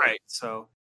 Right, so...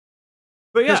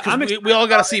 But yeah, we all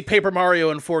got to see Paper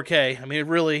Mario in 4K. I mean, it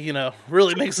really,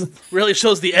 really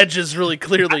shows the edges really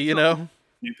clearly,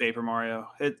 New Paper Mario.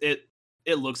 It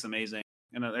looks amazing.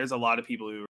 There's a lot of people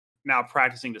who are now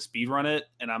practicing to speedrun it,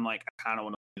 and I'm like, I kind of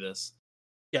want to do this.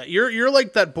 Yeah, you're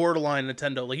like that borderline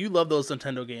Nintendo. Like, you love those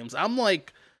Nintendo games. I'm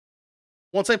like,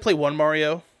 once I play one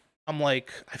Mario, I'm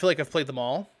like, I feel like I've played them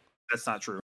all. That's not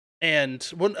true. And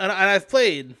I've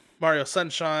played Mario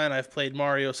Sunshine, I've played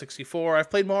Mario 64, I've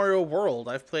played Mario World,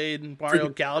 I've played Mario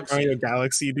Galaxy. Mario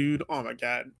Galaxy, dude. Oh my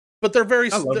god. But they're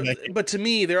but to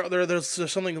me, there's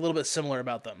something a little bit similar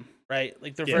about them, right?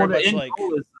 Like they're very much like is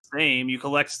the same. You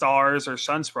collect stars or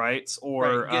sun sprites,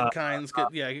 or get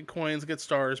coins, get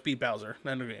stars, beat Bowser,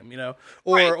 end of game,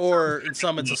 or in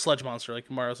some it's a sludge monster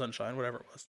like Mario Sunshine, whatever it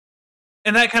was.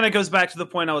 And that kind of goes back to the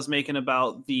point I was making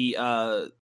about the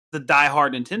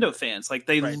diehard Nintendo fans. Like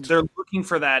they're looking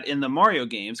for that in the Mario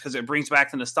games because it brings back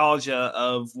the nostalgia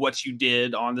of what you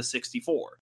did on the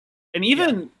 64, and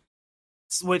even.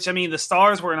 Which, I mean, the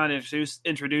stars were not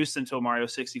introduced until Mario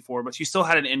 64, but you still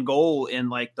had an end goal in,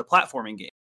 like, the platforming game.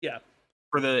 Yeah.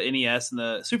 For the NES and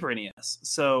the Super NES.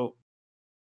 So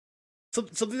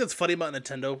something that's funny about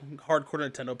Nintendo, hardcore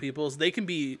Nintendo people, is they can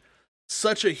be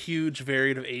such a huge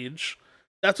varied of age.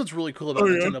 That's what's really cool about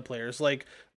Nintendo players. Like,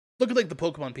 look at, like, the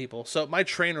Pokemon people. So, my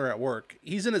trainer at work,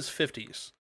 he's in his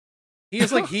 50s.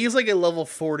 He's like a level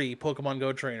 40 Pokemon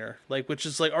Go trainer. Like, which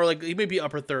is, like, or, like, he may be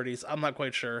upper 30s. I'm not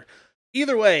quite sure.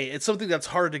 Either way, it's something that's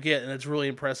hard to get, and it's really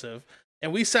impressive.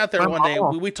 And we sat there one day,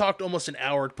 we talked almost an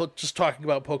hour just talking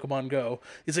about Pokemon Go.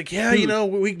 He's like, yeah,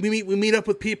 we meet up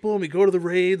with people, and we go to the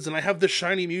raids, and I have this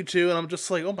shiny Mewtwo, and I'm just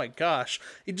like, oh my gosh.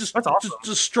 He just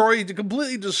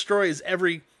completely destroys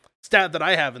every stat that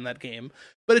I have in that game.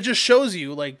 But it just shows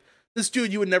you, like, this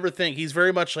dude you would never think. He's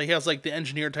very much like, he has, like, the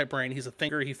engineer type brain. He's a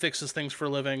thinker. He fixes things for a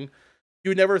living. You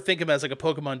would never think of him as, like, a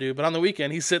Pokemon dude. But on the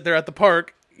weekend, he's sitting there at the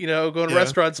park, going to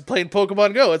restaurants and playing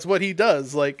Pokemon Go. It's what he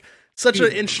does. Like, such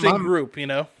an interesting group,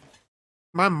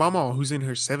 My mama, who's in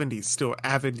her 70s, still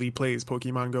avidly plays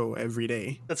Pokemon Go every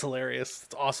day. That's hilarious.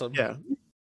 It's awesome. Yeah.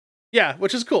 Yeah,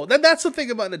 which is cool. That's the thing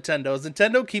about Nintendo, is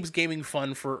Nintendo keeps gaming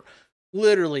fun for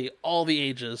literally all the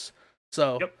ages.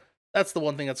 So, That's the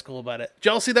one thing that's cool about it. Did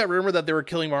y'all see that rumor that they were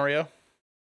killing Mario?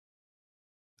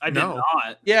 I did No.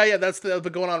 not. Yeah, that's been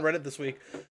going on Reddit this week.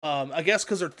 I guess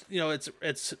because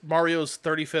it's Mario's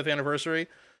 35th anniversary,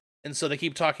 and so they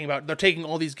keep talking about they're taking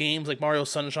all these games like Mario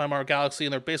Sunshine, Mario Galaxy,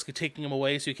 and they're basically taking them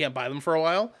away so you can't buy them for a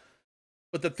while.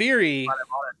 But the theory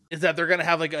is that they're gonna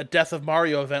have like a Death of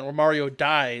Mario event where Mario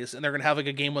dies, and they're gonna have like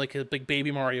a game with like a big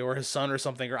baby Mario or his son or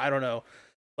something, or I don't know.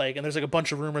 Like, and there's like a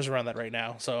bunch of rumors around that right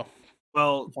now. So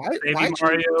Well, Why Baby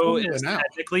Mario is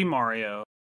technically Mario.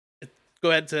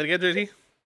 go ahead, say it again, JT.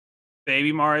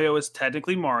 Baby Mario is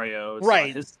technically Mario. It's Right.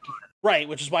 not his son. Right,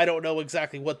 which is why I don't know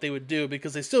exactly what they would do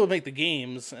because they still would make the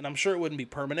games, and I'm sure it wouldn't be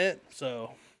permanent.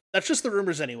 So that's just the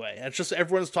rumors anyway. It's just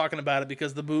everyone's talking about it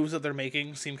because the moves that they're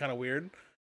making seem kind of weird.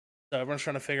 So everyone's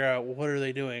trying to figure out what are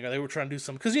they doing? Are they trying to do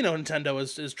something? Because Nintendo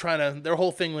is trying to. Their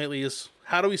whole thing lately is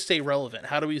how do we stay relevant?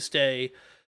 How do we stay?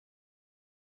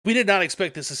 We did not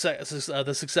expect the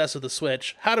success of the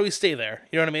Switch. How do we stay there?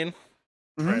 You know what I mean?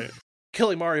 Right.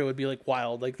 Killing Mario would be like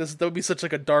wild. Like that would be such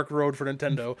like a dark road for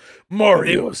Nintendo.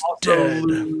 Mario's Also dead.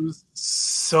 lose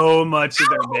so much of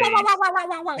their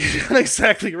base.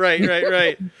 Exactly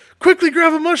right. Quickly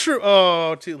grab a mushroom.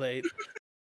 Oh, too late.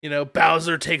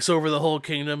 Bowser takes over the whole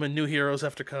kingdom, and new heroes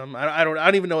have to come. I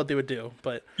don't even know what they would do,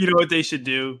 but You know what they should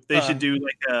do? They should do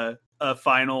like a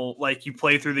final, like you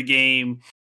play through the game,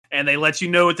 and they let you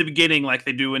know at the beginning, like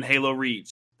they do in Halo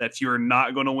Reach, that you're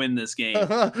not going to win this game. And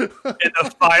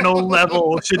the final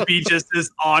level should be just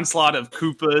this onslaught of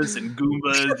Koopas and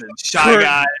Goombas and Shy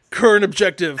Guys. Current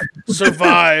objective: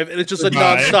 survive, and it's just a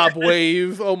nonstop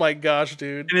wave. Oh my gosh,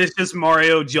 dude! And it's just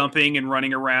Mario jumping and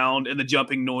running around, and the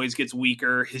jumping noise gets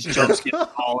weaker. His jumps get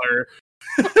smaller.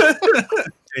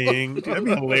 Dang, that'd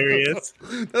be hilarious.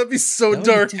 That'd be so That would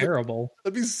dark. be terrible.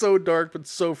 That'd be so dark, but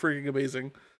so freaking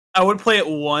amazing. I would play it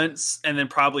once and then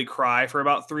probably cry for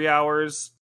about 3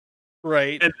 hours.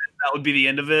 Right. And that would be the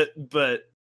end of it, but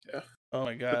Oh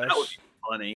my that would gosh. be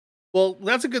funny. Well,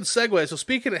 that's a good segue. So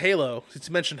speaking of Halo, since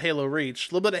you mentioned Halo Reach,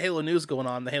 a little bit of Halo news going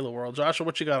on in the Halo world. Joshua,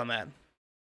 what you got on that?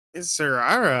 Yes, sir.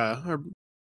 Our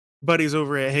buddies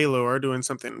over at Halo are doing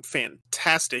something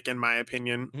fantastic, in my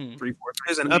opinion. 3-4.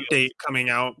 There's an update coming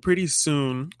out pretty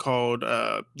soon called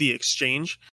The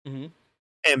Exchange. Mm-hmm.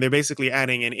 And they're basically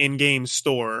adding an in-game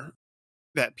store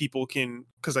that people can,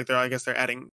 because like I guess they're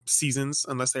adding seasons,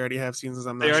 unless they already have seasons.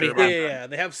 I'm not They already sure. have about Yeah,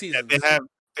 they have that. seasons.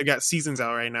 They got seasons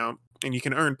out right now, and you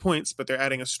can earn points, but they're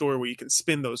adding a store where you can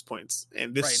spend those points.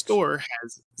 And this Right. store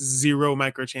has 0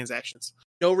 microtransactions.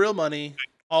 No real money,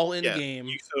 all in Yeah, game.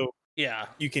 So Yeah.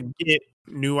 you can get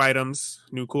new items,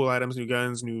 new cool items, new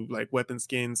guns, new like weapon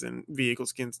skins and vehicle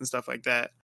skins and stuff like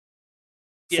that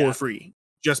Yeah. for free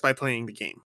just by playing the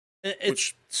game.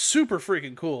 It's super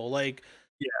freaking cool. Like,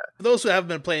 Yeah. for those who haven't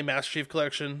been playing Master Chief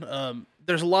Collection,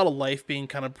 there's a lot of life being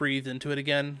kind of breathed into it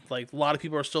again. Like, a lot of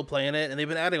people are still playing it, and they've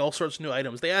been adding all sorts of new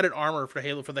items. They added armor for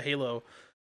Halo, for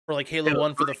like Halo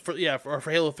 1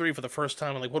 for Halo 3 for the first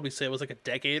time in like, what did we say? It was like a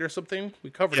decade or something.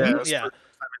 We covered Yeah, it. it was Yeah. for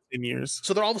 10 years.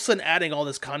 So they're all of a sudden adding all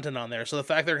this content on there. So the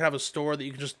fact they're gonna have a store that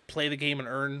you can just play the game and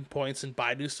earn points and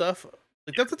buy new stuff,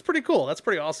 like that's pretty cool. That's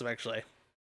pretty awesome, actually.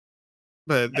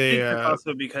 But I think they it's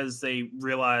also because they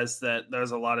realized that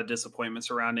there's a lot of disappointment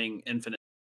surrounding Infinite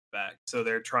back, so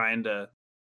they're trying to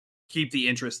keep the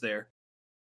interest there.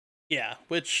 Yeah,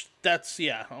 which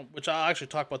I'll actually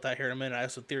talk about that here in a minute. I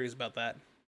have some theories about that.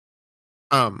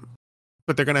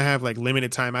 but they're gonna have like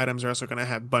limited time items. They're also gonna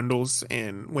have bundles,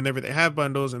 and whenever they have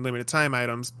bundles and limited time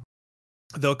items,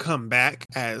 they'll come back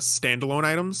as standalone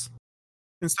items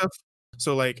and stuff.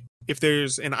 So like if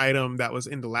there's an item that was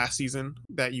in the last season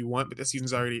that you want, but the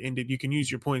season's already ended, you can use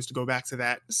your points to go back to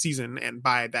that season and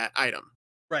buy that item.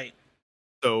 Right.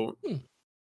 So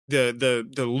the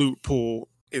loot pool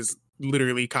is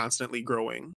literally constantly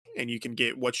growing, and you can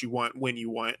get what you want when you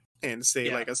want. And say,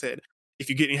 Yeah. like I said, if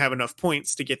you didn't have enough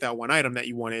points to get that one item that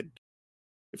you wanted,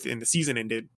 if in the season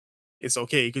ended, it's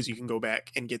okay because you can go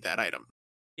back and get that item.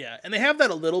 Yeah, and they have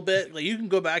that a little bit. Like you can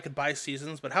go back and buy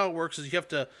seasons, but how it works is you have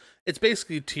to. It's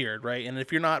basically tiered, right? And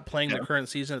if you're not playing the current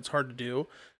season, it's hard to do.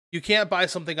 You can't buy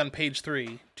something on page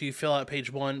 3 till you fill out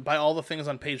page 1. Buy all the things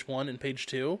on page 1 and page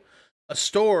 2. A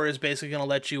store is basically going to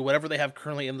let you whatever they have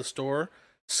currently in the store.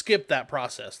 Skip that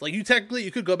process. Like you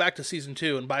could go back to season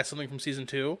 2 and buy something from season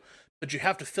 2, but you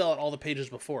have to fill out all the pages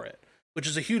before it, which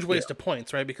is a huge waste of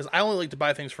points, right? Because I only like to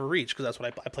buy things for Reach because that's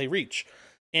what I play Reach.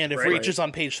 And if Reach is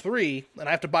on page 3, and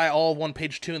I have to buy all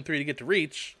page 2 and 3 to get to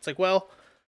Reach, it's like, well,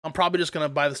 I'm probably just going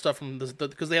to buy the stuff from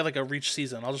because they have like a Reach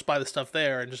season. I'll just buy the stuff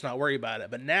there and just not worry about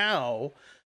it. But now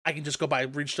I can just go buy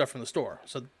Reach stuff from the store.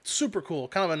 So super cool.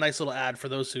 Kind of a nice little ad for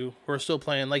those who are still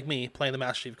playing, like me, playing the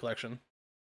Master Chief Collection.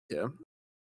 Yeah.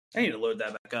 I need to load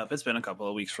that back up. It's been a couple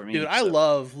of weeks for me. Dude, I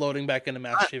love loading back into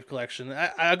Master Chief Collection.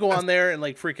 I go on there and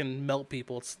like freaking melt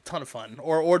people. It's a ton of fun.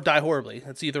 Or die horribly.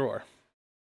 It's either or.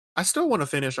 I still want to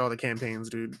finish all the campaigns,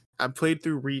 dude. I played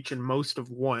through Reach and most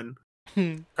of 1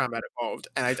 Combat Evolved,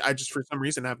 and I just for some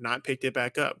reason have not picked it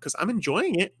back up because I'm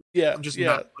enjoying it. Yeah, I'm just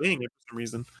not playing it for some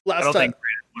reason. I don't think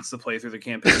Grant wants to play through the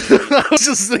campaign. I was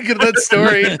just thinking of that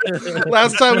story.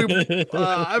 Last time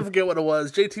I forget what it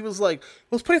was. JT was like,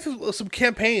 "Let's play through some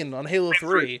campaign on Halo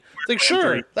 3." It's like,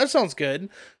 sure, that sounds good.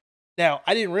 Now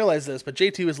I didn't realize this, but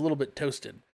JT was a little bit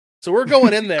toasted. So we're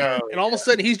going in there, and all of a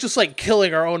sudden he's just like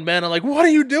killing our own men. I'm like, "What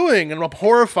are you doing?" And I'm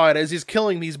horrified as he's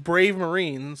killing these brave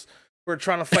Marines who are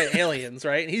trying to fight aliens,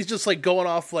 right? And he's just like going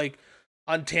off like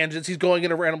on tangents. He's going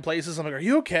into random places. I'm like, "Are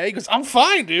you okay?" He goes, "I'm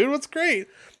fine, dude. What's great?"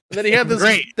 And then he had this.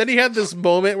 Then he had this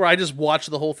moment where I just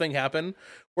watched the whole thing happen,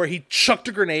 where he chucked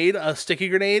a grenade, a sticky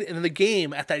grenade, and then the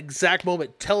game at that exact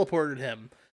moment teleported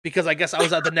him. Because I guess I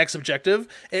was at the next objective,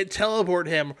 it teleported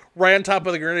him right on top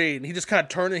of the grenade, and he just kind of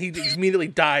turned and he immediately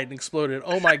died and exploded.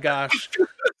 Oh my gosh.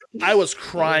 I was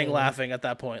crying laughing at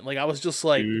that point. Like, I was just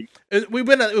like, we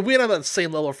went on the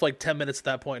same level for like 10 minutes at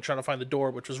that point, trying to find the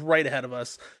door, which was right ahead of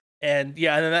us. And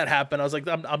yeah, and then that happened. I was like,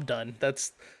 I'm done.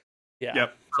 That's, yeah.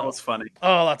 Yep, that was funny.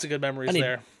 Oh, lots of good memories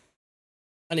there.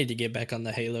 I need to get back on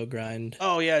the Halo grind.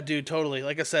 Oh yeah, dude, totally.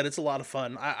 Like I said, it's a lot of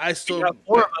fun. I still got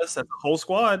 4 of us. That's a whole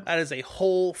squad. That is a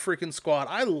whole freaking squad.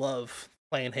 I love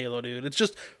playing Halo, dude. It's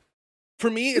just for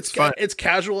me, it's fun. It's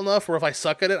casual enough where if I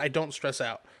suck at it, I don't stress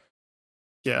out.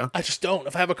 Yeah, I just don't.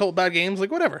 If I have a couple bad games,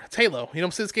 like whatever, it's Halo. You know,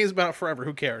 this game's been out forever.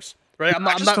 Who cares, right?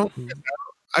 I just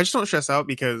don't stress out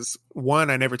because 1,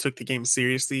 I never took the game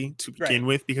seriously to begin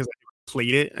with because I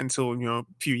played it until a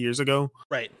few years ago.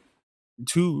 Right.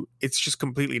 2, it's just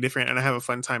completely different, and I have a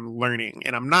fun time learning.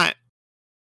 And I'm not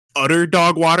utter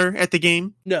dog water at the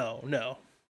game. No.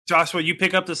 Joshua, you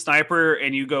pick up the sniper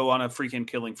and you go on a freaking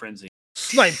killing frenzy.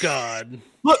 Snipe God.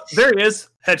 Look, there he is.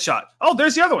 Headshot. Oh,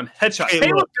 there's the other one. Headshot.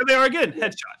 Hey, look, there they are again.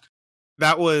 Headshot.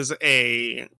 That was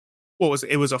it was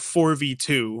a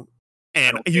 4v2,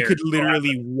 and you could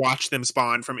literally watch them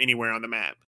spawn from anywhere on the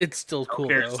map. It's still cool,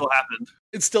 though.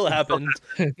 It still happened.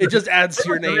 It just adds to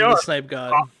your name, the Snipe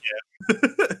God. Oh,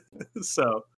 yeah.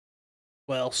 So,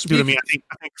 well, dude, I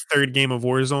think third game of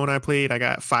Warzone I played, I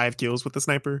got 5 kills with the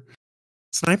sniper.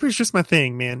 Sniper's just my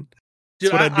thing, man.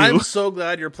 Dude, I'm so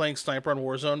glad you're playing sniper on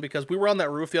Warzone because we were on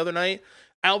that roof the other night.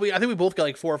 I think we both got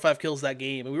like 4 or 5 kills that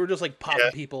game, and we were just like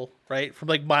popping people right from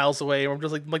like miles away. And we're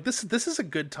just like this is a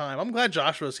good time. I'm glad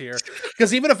Joshua's here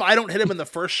because even if I don't hit him in the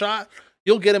first shot,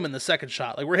 you'll get him in the second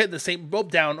shot. Like we're hitting the same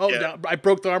down. Down. I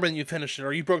broke the armor and you finished it,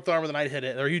 or you broke the armor and I hit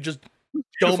it, or you just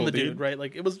dome the dude. Right?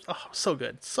 Like it was so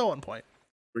good, so on point.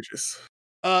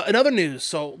 Another news.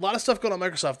 So a lot of stuff going on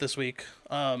Microsoft this week.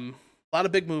 A lot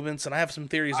of big movements, and I have some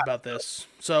theories about this.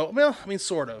 So, well, I mean,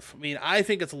 sort of. I mean, I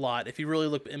think it's a lot if you really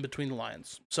look in between the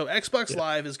lines. So, Xbox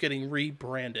Live is getting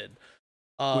rebranded.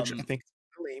 Which I think is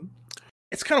lame.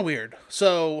 It's kind of weird.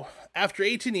 So, after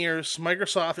 18 years,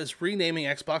 Microsoft is renaming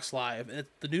Xbox Live, and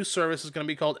the new service is going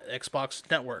to be called Xbox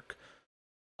Network.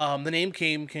 The name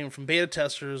came from beta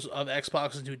testers of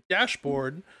Xbox's new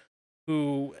dashboard,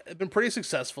 who have been pretty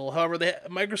successful. However,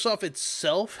 Microsoft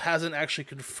itself hasn't actually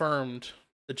confirmed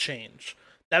the change.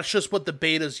 That's just what the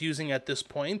beta is using at this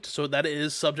point, so that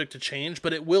is subject to change,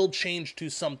 but it will change to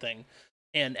something.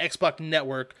 And Xbox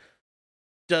Network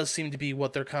does seem to be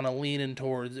what they're kind of leaning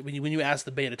towards when you ask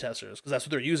the beta testers, because that's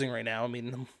what they're using right now. I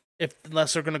mean,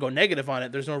 unless they're going to go negative on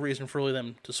it, there's no reason for really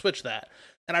them to switch that.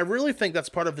 And I really think that's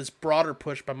part of this broader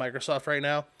push by Microsoft right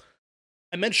now.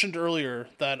 I mentioned earlier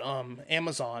that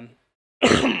Amazon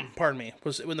pardon me,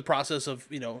 was in the process of,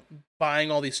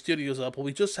 buying all these studios up. Well,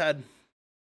 we just had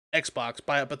Xbox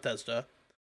buy up Bethesda.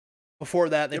 Before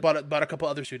that, they bought a couple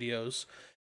other studios.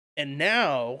 And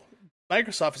now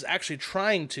Microsoft is actually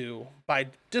trying to buy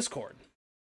Discord.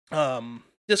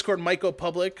 Discord might go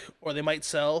public or they might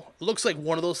sell. It looks like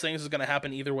one of those things is going to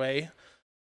happen either way.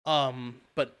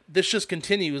 But this just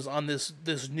continues on this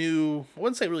new, I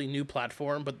wouldn't say really new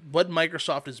platform, but what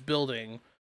Microsoft is building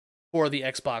for the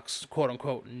Xbox quote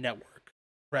unquote network,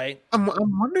 right? I'm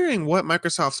wondering what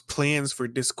Microsoft's plans for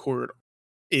Discord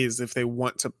is if they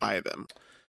want to buy them.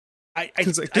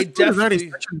 Discord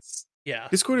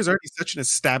is already such an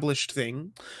established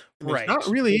thing. There's not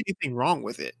really anything wrong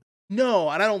with it. No,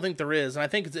 and I don't think there is. And I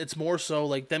think it's more so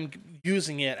like them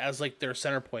using it as like their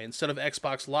center point. Instead of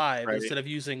Xbox Live, instead of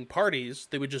using parties,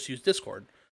 they would just use Discord,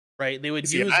 right? They would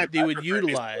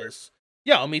utilize.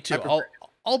 Yeah, me too.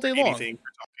 All day long.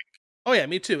 Oh yeah,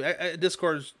 me too.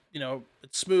 Discord's,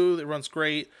 it's smooth. It runs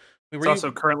great. It's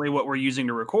also currently what we're using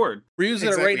to record. We're using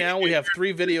it right now. We have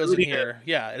 3 videos in here.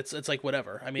 Yeah, it's like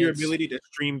whatever. I mean, your ability to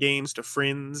stream games to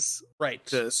friends, right?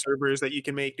 To servers that you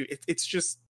can make. It's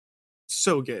just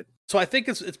so good. So I think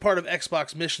it's part of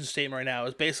Xbox mission statement right now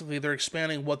is basically they're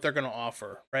expanding what they're going to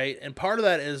offer, right? And part of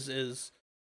that is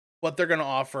what they're going to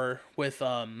offer with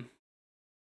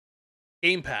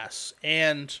Game Pass.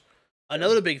 And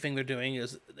another big thing they're doing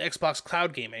is Xbox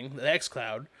Cloud Gaming, the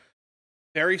xCloud,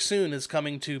 very soon is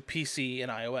coming to PC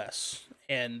and iOS.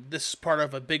 And this is part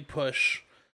of a big push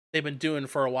they've been doing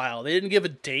for a while. They didn't give a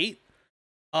date,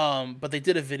 but they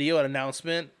did a video, an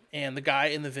announcement, and the guy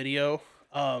in the video,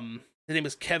 his name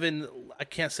is Kevin. I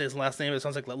can't say his last name. It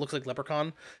looks like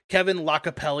Leprechaun. Kevin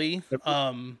Lacapelli.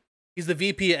 He's the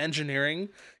VP of engineering.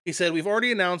 He said, "We've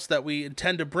already announced that we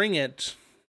intend to bring it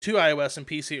to iOS and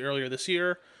PC earlier this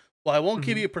year. Well, I won't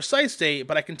give you a precise date,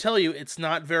 but I can tell you it's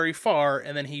not very far."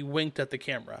 And then he winked at the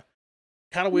camera.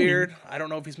 Kind of weird. I don't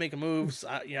know if he's making moves.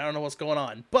 I don't know what's going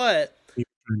on. But he's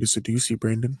trying to seduce you,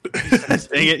 Brandon.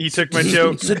 Dang it! You took my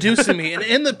joke. Seducing me. And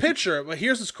in the picture, but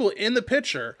here's what's cool. In the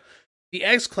picture, the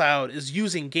xCloud is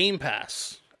using Game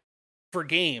Pass for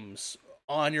games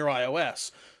on your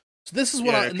iOS. So this is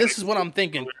what I'm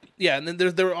thinking. Yeah, and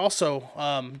then there were also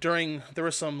there were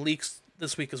some leaks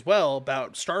this week as well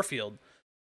about Starfield.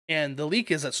 And the leak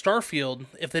is that Starfield,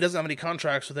 if it doesn't have any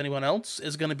contracts with anyone else,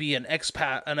 is going to be an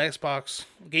Xbox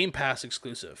Game Pass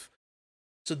exclusive.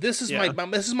 So this is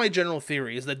my general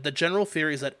theory. Is that the general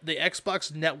theory is that the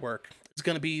Xbox network is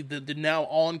going to be the now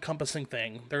all-encompassing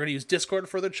thing. They're going to use Discord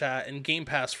for their chat and Game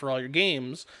Pass for all your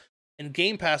games. And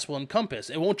Game Pass will encompass.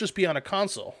 It won't just be on a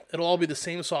console. It'll all be the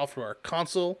same software: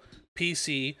 console,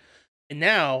 PC, and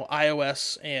now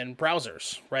iOS and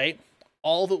browsers. Right?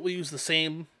 All that will use the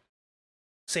same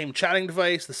chatting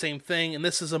device, the same thing, and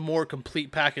this is a more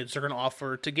complete package they're going to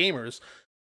offer to gamers.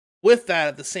 With that,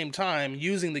 at the same time,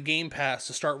 using the Game Pass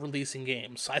to start releasing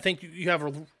games. I think you have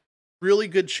a really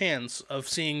good chance of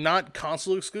seeing not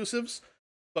console exclusives,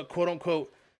 but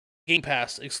quote-unquote Game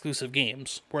Pass exclusive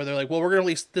games, where they're like, well, we're going to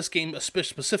release this game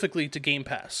specifically to Game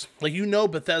Pass. Like,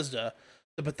 Bethesda,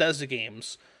 the Bethesda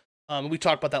games, we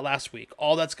talked about that last week.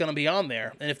 All that's going to be on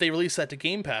there, and if they release that to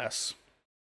Game Pass,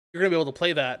 you're going to be able to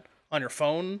play that on your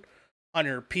phone, on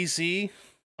your PC,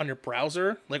 on your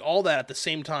browser, like all that at the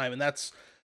same time. And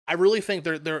I really think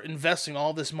they're investing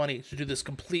all this money to do this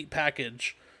complete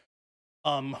package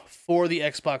for the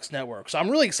Xbox network. So I'm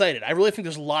really excited. I really think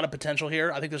there's a lot of potential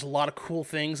here. I think there's a lot of cool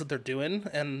things that they're doing.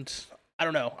 And I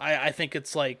don't know. I think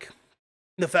it's like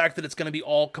the fact that it's going to be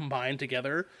all combined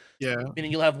together. Yeah.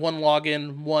 Meaning you'll have one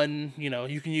login,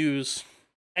 you can use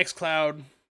xCloud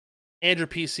and your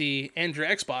PC and your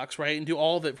Xbox, right? And do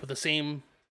all of it with your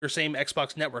same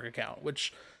Xbox network account,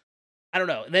 which I don't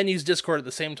know. And then use Discord at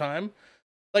the same time.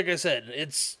 Like I said,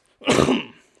 it's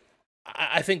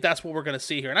I think that's what we're going to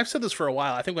see here. And I've said this for a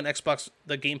while. I think when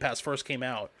the Game Pass first came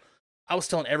out, I was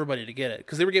telling everybody to get it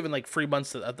because they were giving like free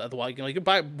months at the while. You can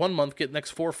buy 1 month, get the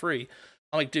next 4 free.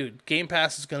 I'm like, dude, Game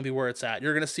Pass is going to be where it's at.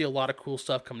 You're going to see a lot of cool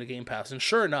stuff come to Game Pass. And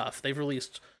sure enough,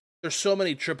 there's so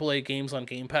many AAA games on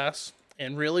Game Pass.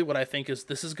 And really what I think is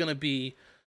this is going to be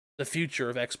the future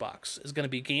of Xbox. Is going to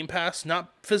be Game Pass,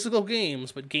 not physical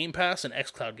games, but Game Pass and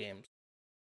xCloud games.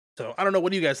 So I don't know.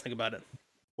 What do you guys think about it?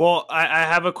 Well, I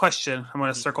have a question. I'm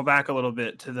going to circle back a little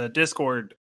bit to the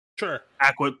Discord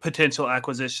potential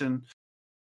acquisition.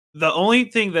 The only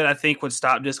thing that I think would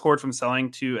stop Discord from selling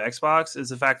to Xbox is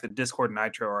the fact that Discord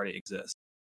Nitro already exists.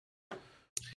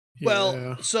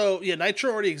 Well,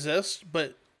 Nitro already exists,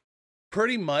 but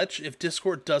pretty much, if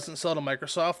Discord doesn't sell to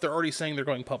Microsoft, they're already saying they're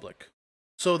going public.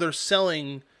 So they're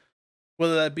selling,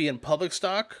 whether that be in public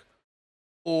stock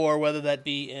or whether that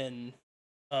be in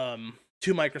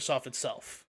to Microsoft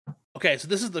itself. Okay, so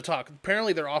this is the talk.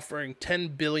 Apparently, they're offering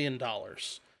 $10 billion.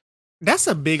 That's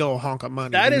a big old honk of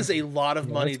money. That is a lot of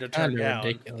money to turn down.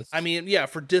 Ridiculous. I mean,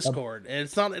 for Discord, and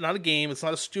it's not a game. It's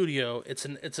not a studio. It's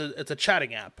a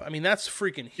chatting app. I mean, that's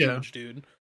freaking huge, dude.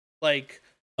 Like.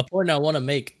 A point I want to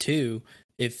make, too,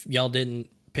 if y'all didn't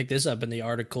pick this up in the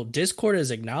article, Discord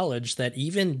has acknowledged that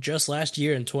even just last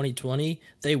year in 2020,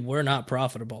 they were not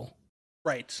profitable.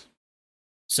 Right.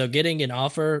 So getting an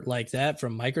offer like that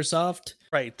from Microsoft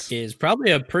is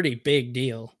probably a pretty big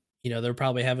deal. They're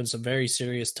probably having some very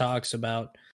serious talks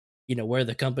about, where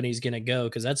the company's going to go,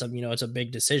 because that's it's a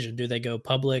big decision. Do they go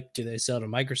public? Do they sell to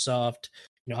Microsoft?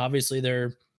 Obviously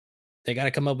they got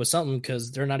to come up with something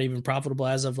because they're not even profitable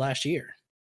as of last year.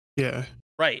 Yeah.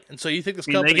 Right. And so you think this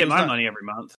company... They get my money every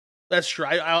month. That's true.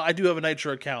 I do have a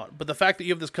Nitro account. But the fact that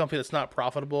you have this company that's not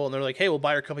profitable and they're like, hey, we'll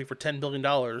buy your company for $10 billion.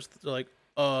 They're like,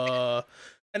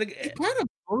 And it kind of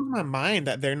blows my mind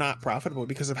that they're not profitable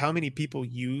because of how many people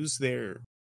use their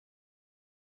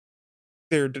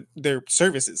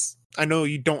services. I know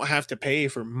you don't have to pay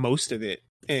for most of it,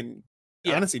 and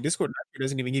honestly, Discord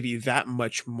doesn't even give you that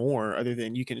much more, other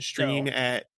than you can stream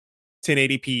at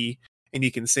 1080p and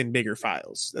you can send bigger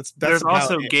files. There's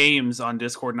also games on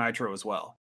Discord Nitro as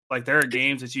well. Like there are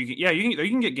games that you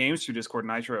can get games through Discord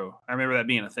Nitro. I remember that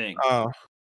being a thing. Oh.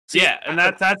 Yeah, and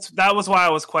that was why I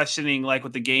was questioning, like,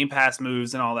 with the Game Pass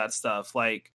moves and all that stuff.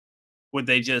 Like, would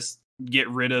they just get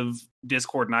rid of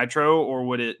Discord Nitro, or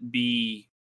would it be?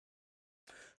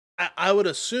 I would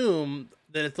assume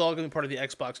that it's all going to be part of the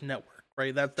Xbox network,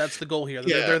 right? That's the goal here.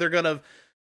 They're going to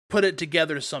put it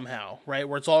together somehow, right?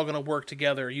 Where it's all going to work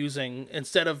together using,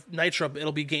 instead of Nitro,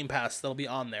 it'll be Game Pass that'll be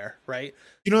on there, right?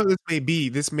 You know what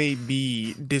this may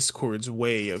be Discord's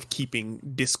way of keeping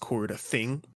Discord a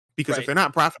thing. Because if they're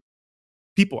not profitable,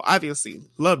 people obviously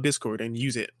love Discord and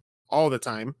use it all the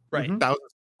time. Right. Thousands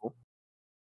of people.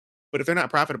 But if they're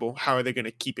not profitable, how are they going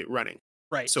to keep it running?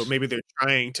 Right. So maybe they're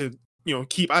trying to,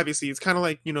 keep, obviously, it's kind of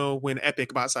like, when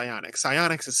Epic bought Psyonix.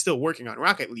 Psyonix is still working on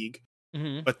Rocket League,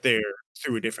 but they're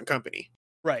through a different company.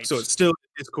 Right. So it's still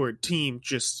the Discord team,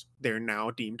 just they're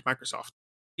now deemed Microsoft.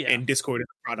 Yeah. And Discord is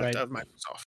a product of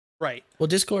Microsoft. Right. Well,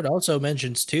 Discord also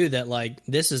mentions too that, like,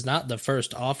 this is not the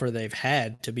first offer they've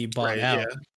had to be bought out,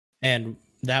 and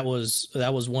that was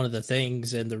one of the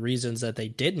things and the reasons that they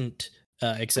didn't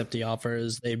accept the offer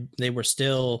is they were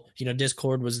still,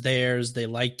 Discord was theirs, they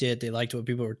liked it, they liked what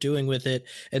people were doing with it,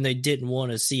 and they didn't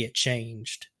want to see it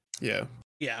changed. Yeah.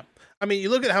 Yeah. I mean, you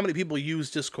look at how many people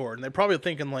use Discord, and they're probably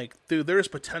thinking, like, dude, there is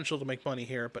potential to make money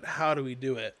here, but how do we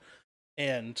do it?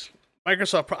 And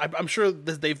Microsoft, I'm sure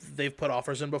that they've put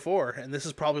offers in before, and this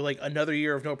is probably like another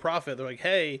year of no profit. They're like,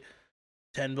 hey,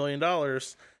 $10 billion.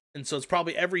 And so it's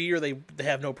probably every year they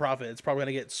have no profit. It's probably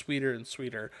going to get sweeter and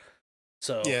sweeter.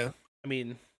 So, I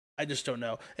mean, I just don't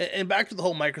know. And back to the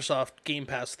whole Microsoft Game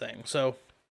Pass thing. So,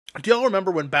 do y'all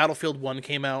remember when Battlefield 1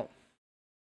 came out?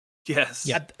 Yes.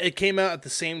 Yeah. It came out at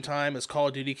the same time as Call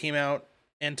of Duty came out,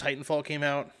 and Titanfall came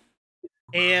out,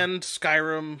 and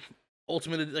Skyrim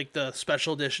Ultimate, like the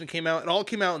special edition, came out. It all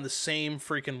came out in the same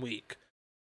freaking week.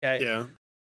 Okay. Yeah.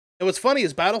 And what's funny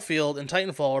is Battlefield and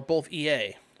Titanfall are both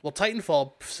EA. Well,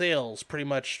 Titanfall sales pretty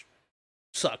much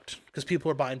sucked because people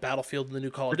are buying Battlefield and the new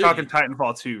Call of Duty. You're talking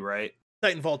Titanfall 2, right?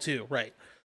 Titanfall 2, right.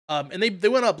 And they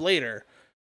went up later.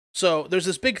 So there's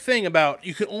this big thing about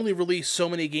you can only release so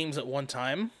many games at one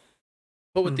time,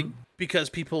 but with because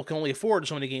people can only afford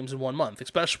so many games in 1 month,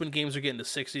 especially when games are getting to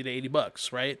 $60 to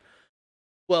 $80, right?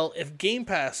 Well, if Game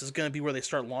Pass is going to be where they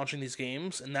start launching these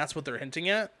games, and that's what they're hinting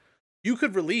at, you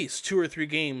could release 2 or 3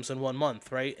 games in 1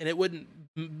 month, right? And it wouldn't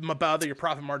bother your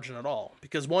profit margin at all.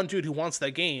 Because one dude who wants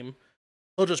that game,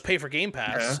 he'll just pay for Game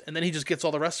Pass, and then he just gets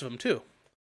all the rest of them too.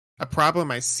 A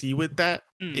problem I see with that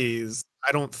is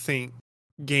I don't think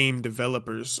game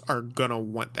developers are going to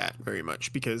want that very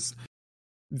much, because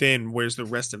then where's the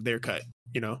rest of their cut,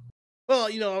 Well,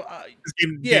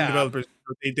 game developers,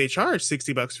 they charge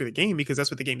 $60 for the game because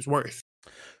that's what the game's worth.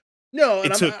 No,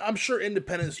 and I'm sure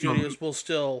independent studios will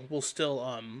still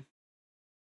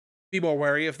be more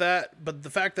wary of that. But the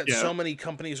fact that so many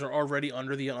companies are already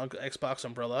under the Xbox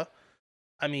umbrella,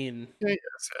 I mean, you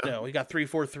got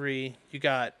 343, you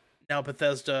got now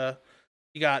Bethesda,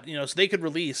 you got so they could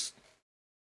release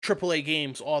AAA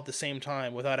games all at the same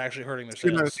time without actually hurting their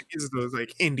sales. Those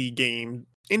like indie game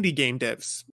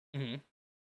devs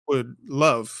would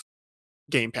love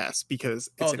Game Pass because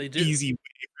it's an easy way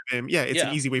for them. Yeah, it's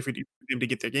an easy way for them to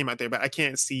get their game out there. But I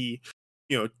can't see,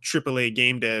 AAA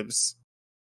game devs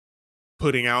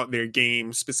putting out their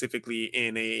game specifically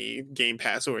in a Game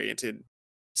Pass oriented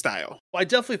style. Well, I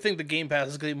definitely think the Game Pass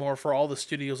is going to be more for all the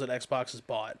studios that Xbox has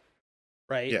bought.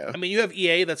 Right? Yeah. I mean, you have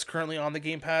EA that's currently on the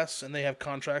Game Pass, and they have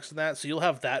contracts in that, so you'll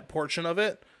have that portion of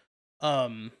it.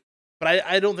 But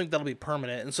I don't think that'll be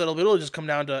permanent, and so it'll really just come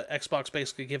down to Xbox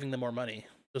basically giving them more money,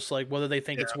 just like whether they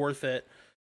think it's worth it,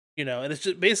 and it's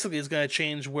just basically it's going to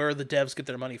change where the devs get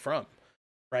their money from,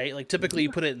 right? Like typically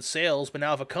you put it in sales, but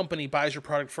now if a company buys your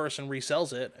product first and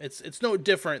resells it, it's no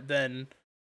different than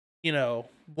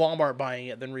Walmart buying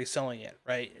it than reselling it,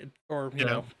 right? Or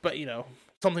but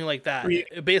something like that.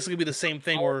 It basically be the same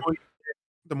thing. Where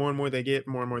the more and more they get,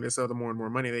 more and more they sell, the more and more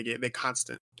money they get.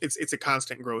 It's a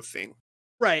constant growth thing.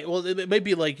 Right. Well, it may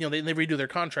be like they redo their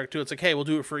contract too. It's like, hey, we'll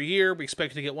do it for a year. We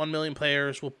expect to get 1 million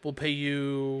players. We'll pay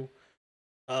you,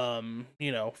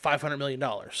 $500 million.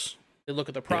 They look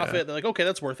at the profit. Yeah. They're like, okay,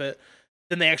 that's worth it.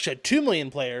 Then they actually had 2 million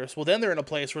players. Well, then they're in a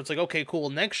place where it's like, okay, cool.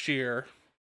 Next year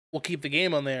we'll keep the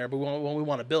game on there, but we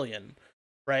want $1 billion.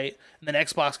 right? And then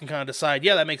Xbox can kind of decide,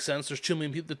 yeah, that makes sense. There's 2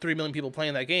 million people, 3 million people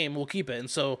playing that game. We'll keep it. And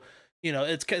so,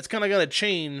 it's kind of going to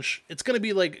change. It's going to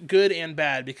be like good and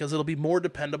bad because it'll be more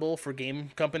dependable for game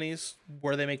companies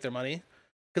where they make their money.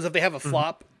 Because if they have a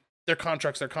flop, their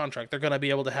contract's their contract. They're going to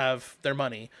be able to have their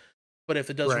money. But if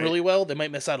it does really well, they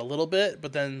might miss out a little bit,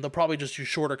 but then they'll probably just use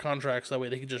shorter contracts. That way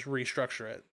they can just restructure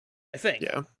it. I think.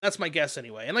 Yeah. That's my guess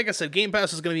anyway. And like I said, Game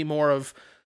Pass is going to be more of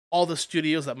all the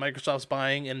studios that Microsoft's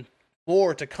buying and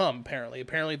more to come, apparently.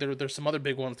 Apparently there's some other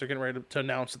big ones they're getting ready to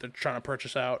announce that they're trying to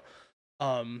purchase out.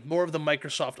 More of the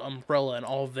Microsoft umbrella and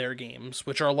all of their games,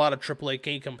 which are a lot of AAA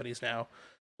game companies now,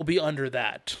 will be under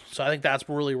that. So I think that's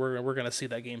really where we're going to see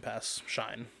that Game Pass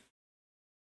shine.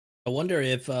 I wonder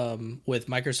if with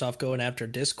Microsoft going after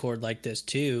Discord like this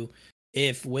too,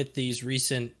 if with these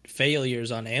recent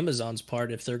failures on Amazon's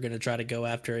part, if they're going to try to go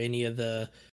after any of the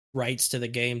rights to the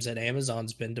games that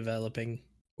Amazon's been developing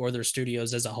or their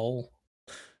studios as a whole.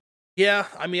 Yeah,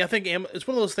 I mean, I think it's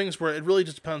one of those things where it really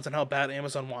just depends on how bad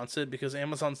Amazon wants it, because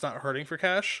Amazon's not hurting for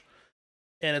cash.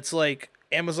 And it's like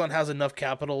Amazon has enough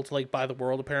capital to like buy the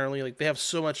world, apparently. Like they have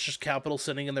so much just capital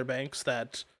sitting in their banks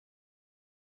that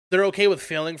they're okay with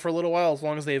failing for a little while as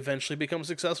long as they eventually become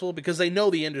successful, because they know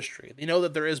the industry. They know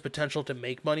that there is potential to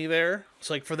make money there.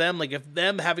 So like for them, like if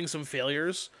them having some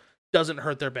failures doesn't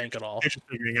hurt their bank at all. They're just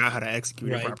figuring out how to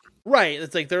execute it properly. Right.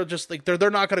 It's like they're just like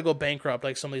they're not going to go bankrupt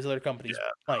like some of these other companies.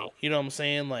 Like, you know what I'm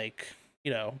saying? Like,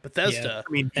 Bethesda. Yeah. I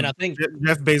mean, and I think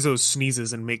Jeff Bezos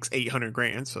sneezes and makes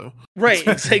 $800,000. So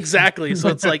right, exactly. So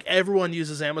it's like everyone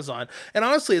uses Amazon, and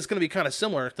honestly, it's going to be kind of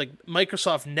similar. It's like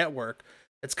Microsoft Network.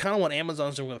 It's kind of what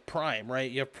Amazon's doing with Prime, right?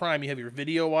 You have Prime, you have your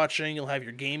video watching, you'll have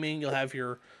your gaming, you'll have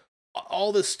your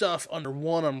all this stuff under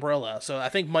one umbrella. So I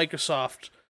think Microsoft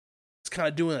is kind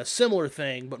of doing a similar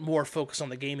thing, but more focused on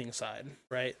the gaming side,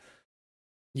 right?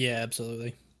 Yeah,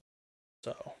 absolutely.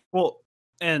 So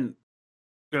and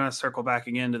gonna circle back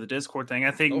again to the Discord thing.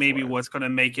 I think maybe what's gonna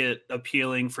make it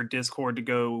appealing for Discord to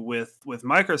go with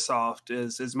Microsoft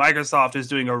is Microsoft is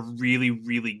doing a really,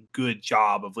 really good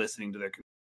job of listening to their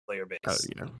player base.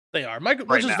 They are.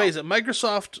 Let's just face it,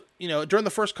 Microsoft, during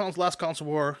the last console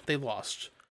war, they lost.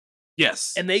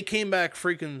 Yes. And they came back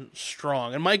freaking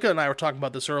strong. And Micah and I were talking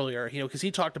about this earlier, because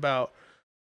he talked about,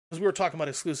 because we were talking about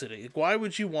exclusivity. Like, why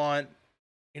would you want,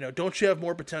 don't you have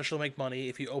more potential to make money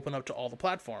if you open up to all the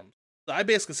platforms? So I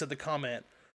basically said the comment,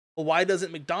 well, why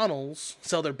doesn't McDonald's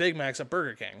sell their Big Macs at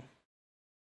Burger King?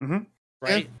 Mm-hmm.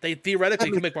 Right? Yeah. They theoretically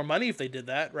could make more money if they did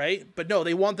that, right? But no,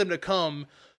 they want them to come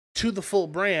to the full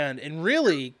brand and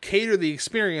really cater the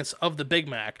experience of the Big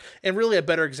Mac. And really a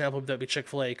better example would be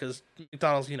Chick-fil-A, because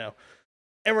McDonald's,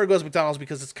 everyone goes to McDonald's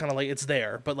because it's kind of like it's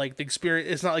there, but like the experience,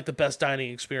 it's not like the best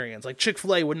dining experience. Like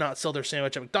Chick-fil-A would not sell their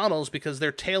sandwich at McDonald's because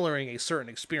they're tailoring a certain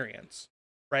experience,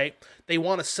 right? They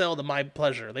want to sell the My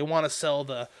Pleasure. They want to sell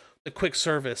the quick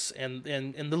service and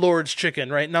the Lord's Chicken,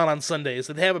 right? Not on Sundays.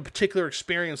 They have a particular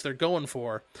experience they're going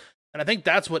for. And I think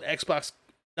that's what Xbox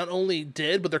not only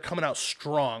did, but they're coming out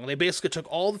strong. They basically took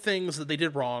all the things that they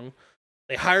did wrong.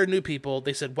 They hired new people.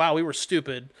 They said, wow, we were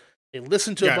stupid. They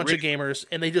listened to a bunch of gamers,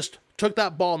 and they just took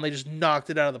that ball and they just knocked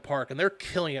it out of the park, and they're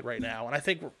killing it right now. And I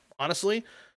think, honestly,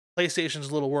 PlayStation's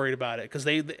a little worried about it, because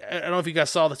they I don't know if you guys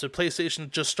saw this, but PlayStation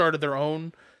just started their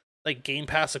own like Game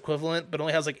Pass equivalent, but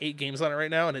only has like 8 games on it right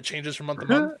now, and it changes from month to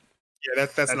month. Yeah,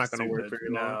 that's not going to work very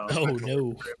long. Oh,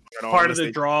 no. Part of the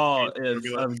draw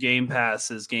of Game Pass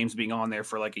is games being on there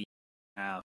for like a year and a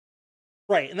half.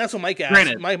 Right, and that's what Mike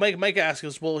asked. Mike asked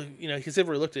us, well, he's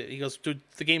never looked at it. He goes, do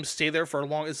the games stay there for a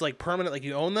long, is it like permanent, like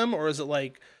you own them, or is it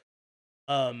like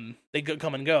they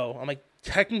come and go? I'm like,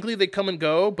 technically they come and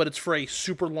go, but it's for a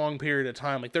super long period of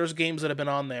time. Like there's games that have been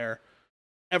on there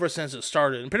ever since it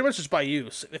started, and pretty much just by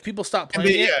use. If people stop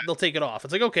playing it, they'll take it off.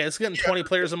 It's like, okay, it's getting 20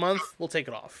 players a month, we'll take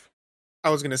it off. I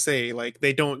was going to say, like,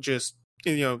 they don't just,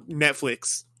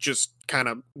 Netflix just kind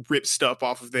of rip stuff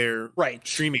off of their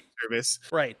streaming service.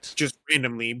 Right. Just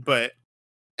randomly. But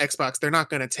Xbox, they're not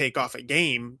going to take off a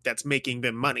game that's making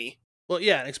them money. Well,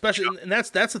 yeah, especially, and that's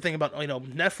the thing about,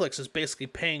 Netflix is basically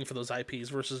paying for those IPs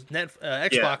versus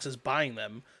Xbox is buying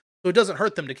them. So it doesn't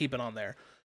hurt them to keep it on there.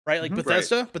 Right? Like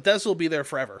Bethesda will be there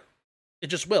forever. It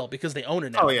just will, because they own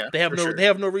it now. Oh, yeah. They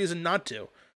have no reason not to.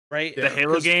 Right? The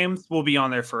Halo games will be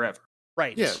on there forever.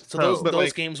 Right. Yeah. So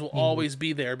those games will always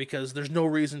be there, because there's no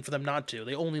reason for them not to.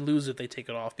 They only lose if they take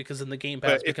it off, because then the Game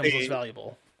Pass becomes less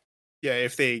valuable. Yeah,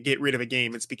 if they get rid of a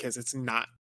game, it's because it's not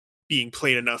being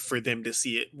played enough for them to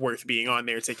see it worth being on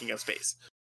there taking up space.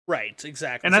 Right,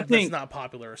 exactly. And I think it's not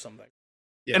popular or something.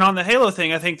 Yeah. And on the Halo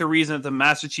thing, I think the reason that the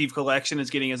Master Chief Collection is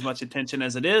getting as much attention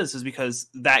as it is because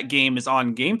that game is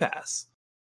on Game Pass.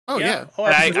 Oh yeah. Oh,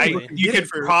 You could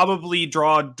probably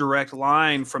draw a direct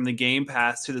line from the Game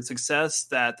Pass to the success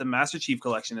that the Master Chief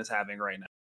Collection is having right now.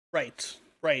 Right.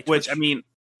 Which I mean,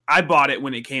 I bought it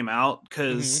when it came out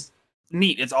because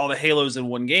neat, it's all the Halos in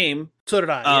one game. So did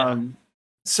I.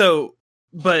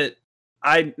 But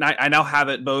I now have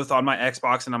it both on my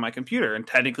Xbox and on my computer, and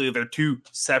technically they're two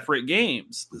separate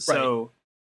games. So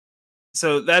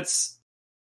that's,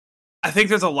 I think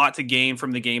there's a lot to gain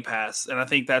from the Game Pass, and I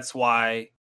think that's why,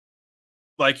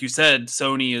 like you said,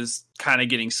 Sony is kind of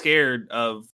getting scared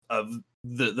of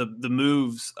the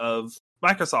moves of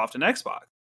Microsoft and Xbox.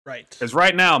 Right. Because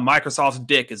right now, Microsoft's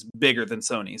dick is bigger than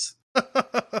Sony's.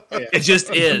 It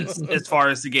just is, as far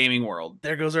as the gaming world.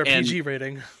 There goes our PG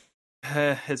rating.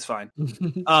 It's fine.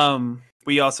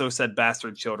 We also said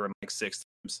bastard children like 6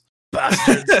 times.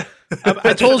 Bastards.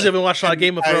 I told you I've been watching a lot of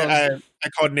Game of Thrones. I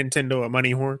called Nintendo a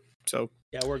money whore, so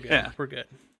yeah, we're good. Yeah. We're good.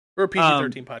 We're a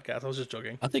PG-13 podcast. I was just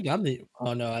joking. I think I'm the.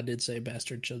 Oh no, I did say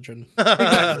bastard children.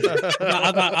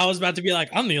 I was about to be like,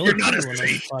 I'm the only one on this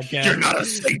podcast. You're not a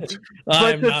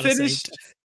saint.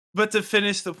 But to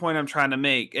finish the point I'm trying to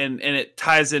make, and it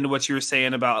ties into what you were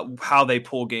saying about how they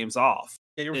pull games off.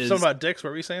 Yeah, you were talking about dicks. What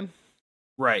were you saying?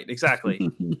 Right,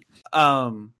 exactly.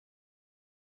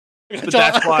 But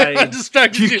that's why I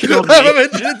distracted you. Killed me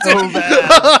so bad.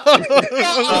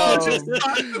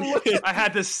 I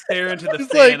had to stare into the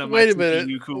fan of my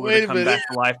CPU cooler to come back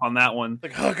to life on that one.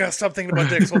 Like, oh, God, stop thinking about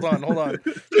dicks. Hold on.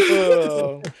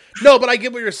 No, but I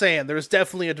get what you're saying. There's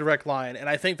definitely a direct line, and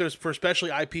I think there's, for especially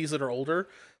IPs that are older,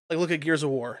 like look at Gears of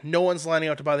War. No one's lining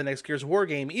up to buy the next Gears of War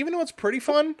game, even though it's pretty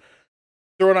fun.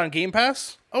 Throw it on Game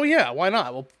Pass. Oh yeah, why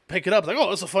not? We'll pick it up. Like,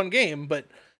 oh, it's a fun game, but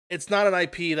it's not an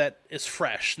IP that is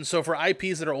fresh. And so for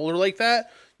IPs that are older like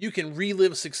that, you can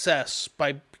relive success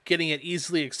by getting it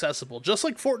easily accessible. Just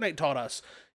like Fortnite taught us.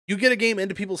 You get a game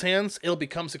into people's hands, it'll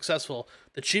become successful.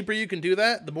 The cheaper you can do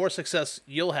that, the more success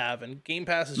you'll have. And Game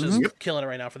Pass is just killing it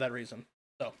right now for that reason.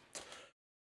 So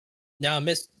now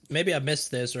maybe I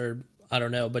missed this, or I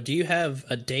don't know, but do you have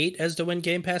a date as to when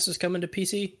Game Pass is coming to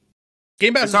PC?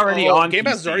 Game Pass is already on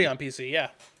PC, yeah.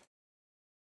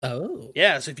 Oh.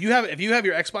 Yeah, so if you have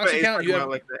your Xbox account, you have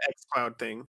like the xCloud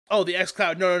thing. Oh, the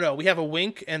xCloud. No. We have a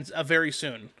wink and a very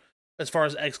soon as far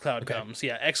as xCloud comes.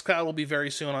 Yeah, xCloud will be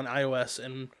very soon on iOS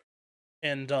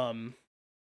and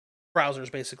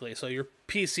browsers basically. So your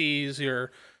PCs,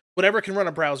 your whatever can run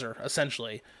a browser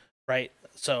essentially, right?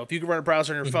 So if you can run a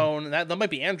browser on your phone, and that might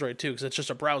be Android too because it's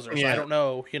just a browser. So I don't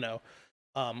know, If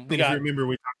you remember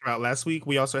we talked about last week,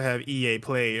 we also have EA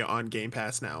Play on Game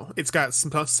Pass now. It's got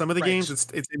some of the games.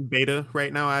 It's in beta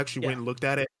right now. I actually went and looked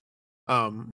at it.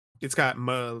 It's got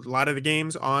a lot of the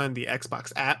games on the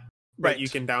Xbox app. But you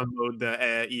can download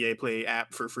the EA Play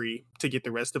app for free to get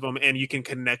the rest of them, and you can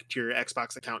connect your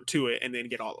Xbox account to it and then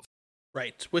get all of them.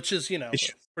 Right, which is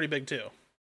pretty big too.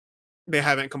 They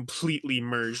haven't completely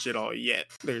merged it all yet.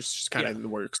 There's just kind of in the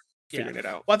works. Figuring it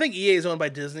out. Well, I think EA is owned by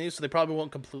Disney, so they probably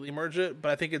won't completely merge it. But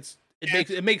I think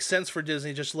it makes sense for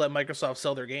Disney just to let Microsoft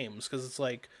sell their games because it's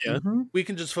like we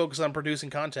can just focus on producing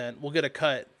content. We'll get a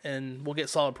cut and we'll get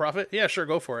solid profit. Yeah, sure,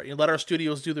 go for it. You let our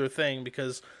studios do their thing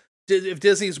because if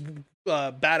Disney's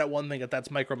bad at one thing, that's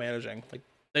micromanaging. Like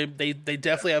they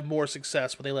definitely have more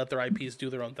success when they let their IPs do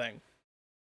their own thing.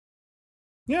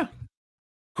 Yeah.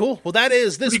 Cool. Well, that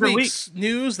is this week's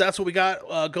news. That's what we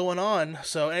got going on.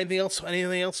 So anything else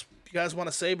you guys want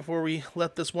to say before we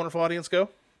let this wonderful audience go?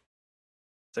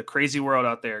 It's a crazy world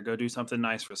out there. Go do something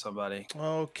nice for somebody.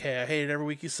 Okay. I hate it every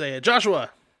week you say it. Joshua.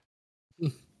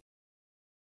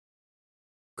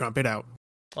 Grump it out.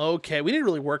 Okay. We need to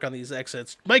really work on these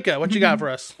exits. Micah, what you got for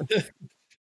us?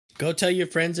 Go tell your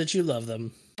friends that you love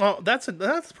them. Oh, that's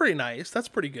pretty nice. That's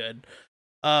pretty good.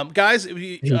 Guys, if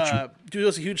you do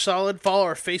us a huge solid, follow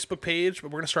our Facebook page.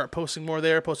 But we're gonna start posting more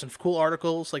there, posting cool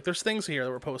articles. Like there's things here that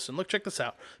we're posting. Look, check this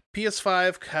out.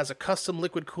 PS5 has a custom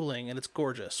liquid cooling, and it's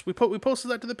gorgeous. We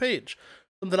posted that to the page.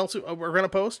 Something else we're gonna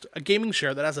post: a gaming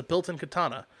chair that has a built-in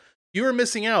katana. You are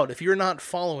missing out if you're not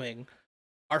following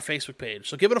our Facebook page.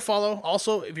 So give it a follow.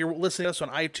 Also, if you're listening to us on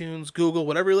iTunes, Google,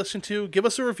 whatever you're listening to, give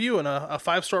us a review and a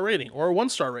 5-star rating or a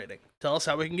 1-star rating. Tell us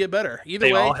how we can get better. Either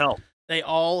way, they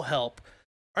all help.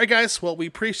 All right, guys. Well, we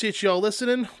appreciate you all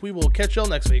listening. We will catch y'all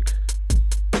next week.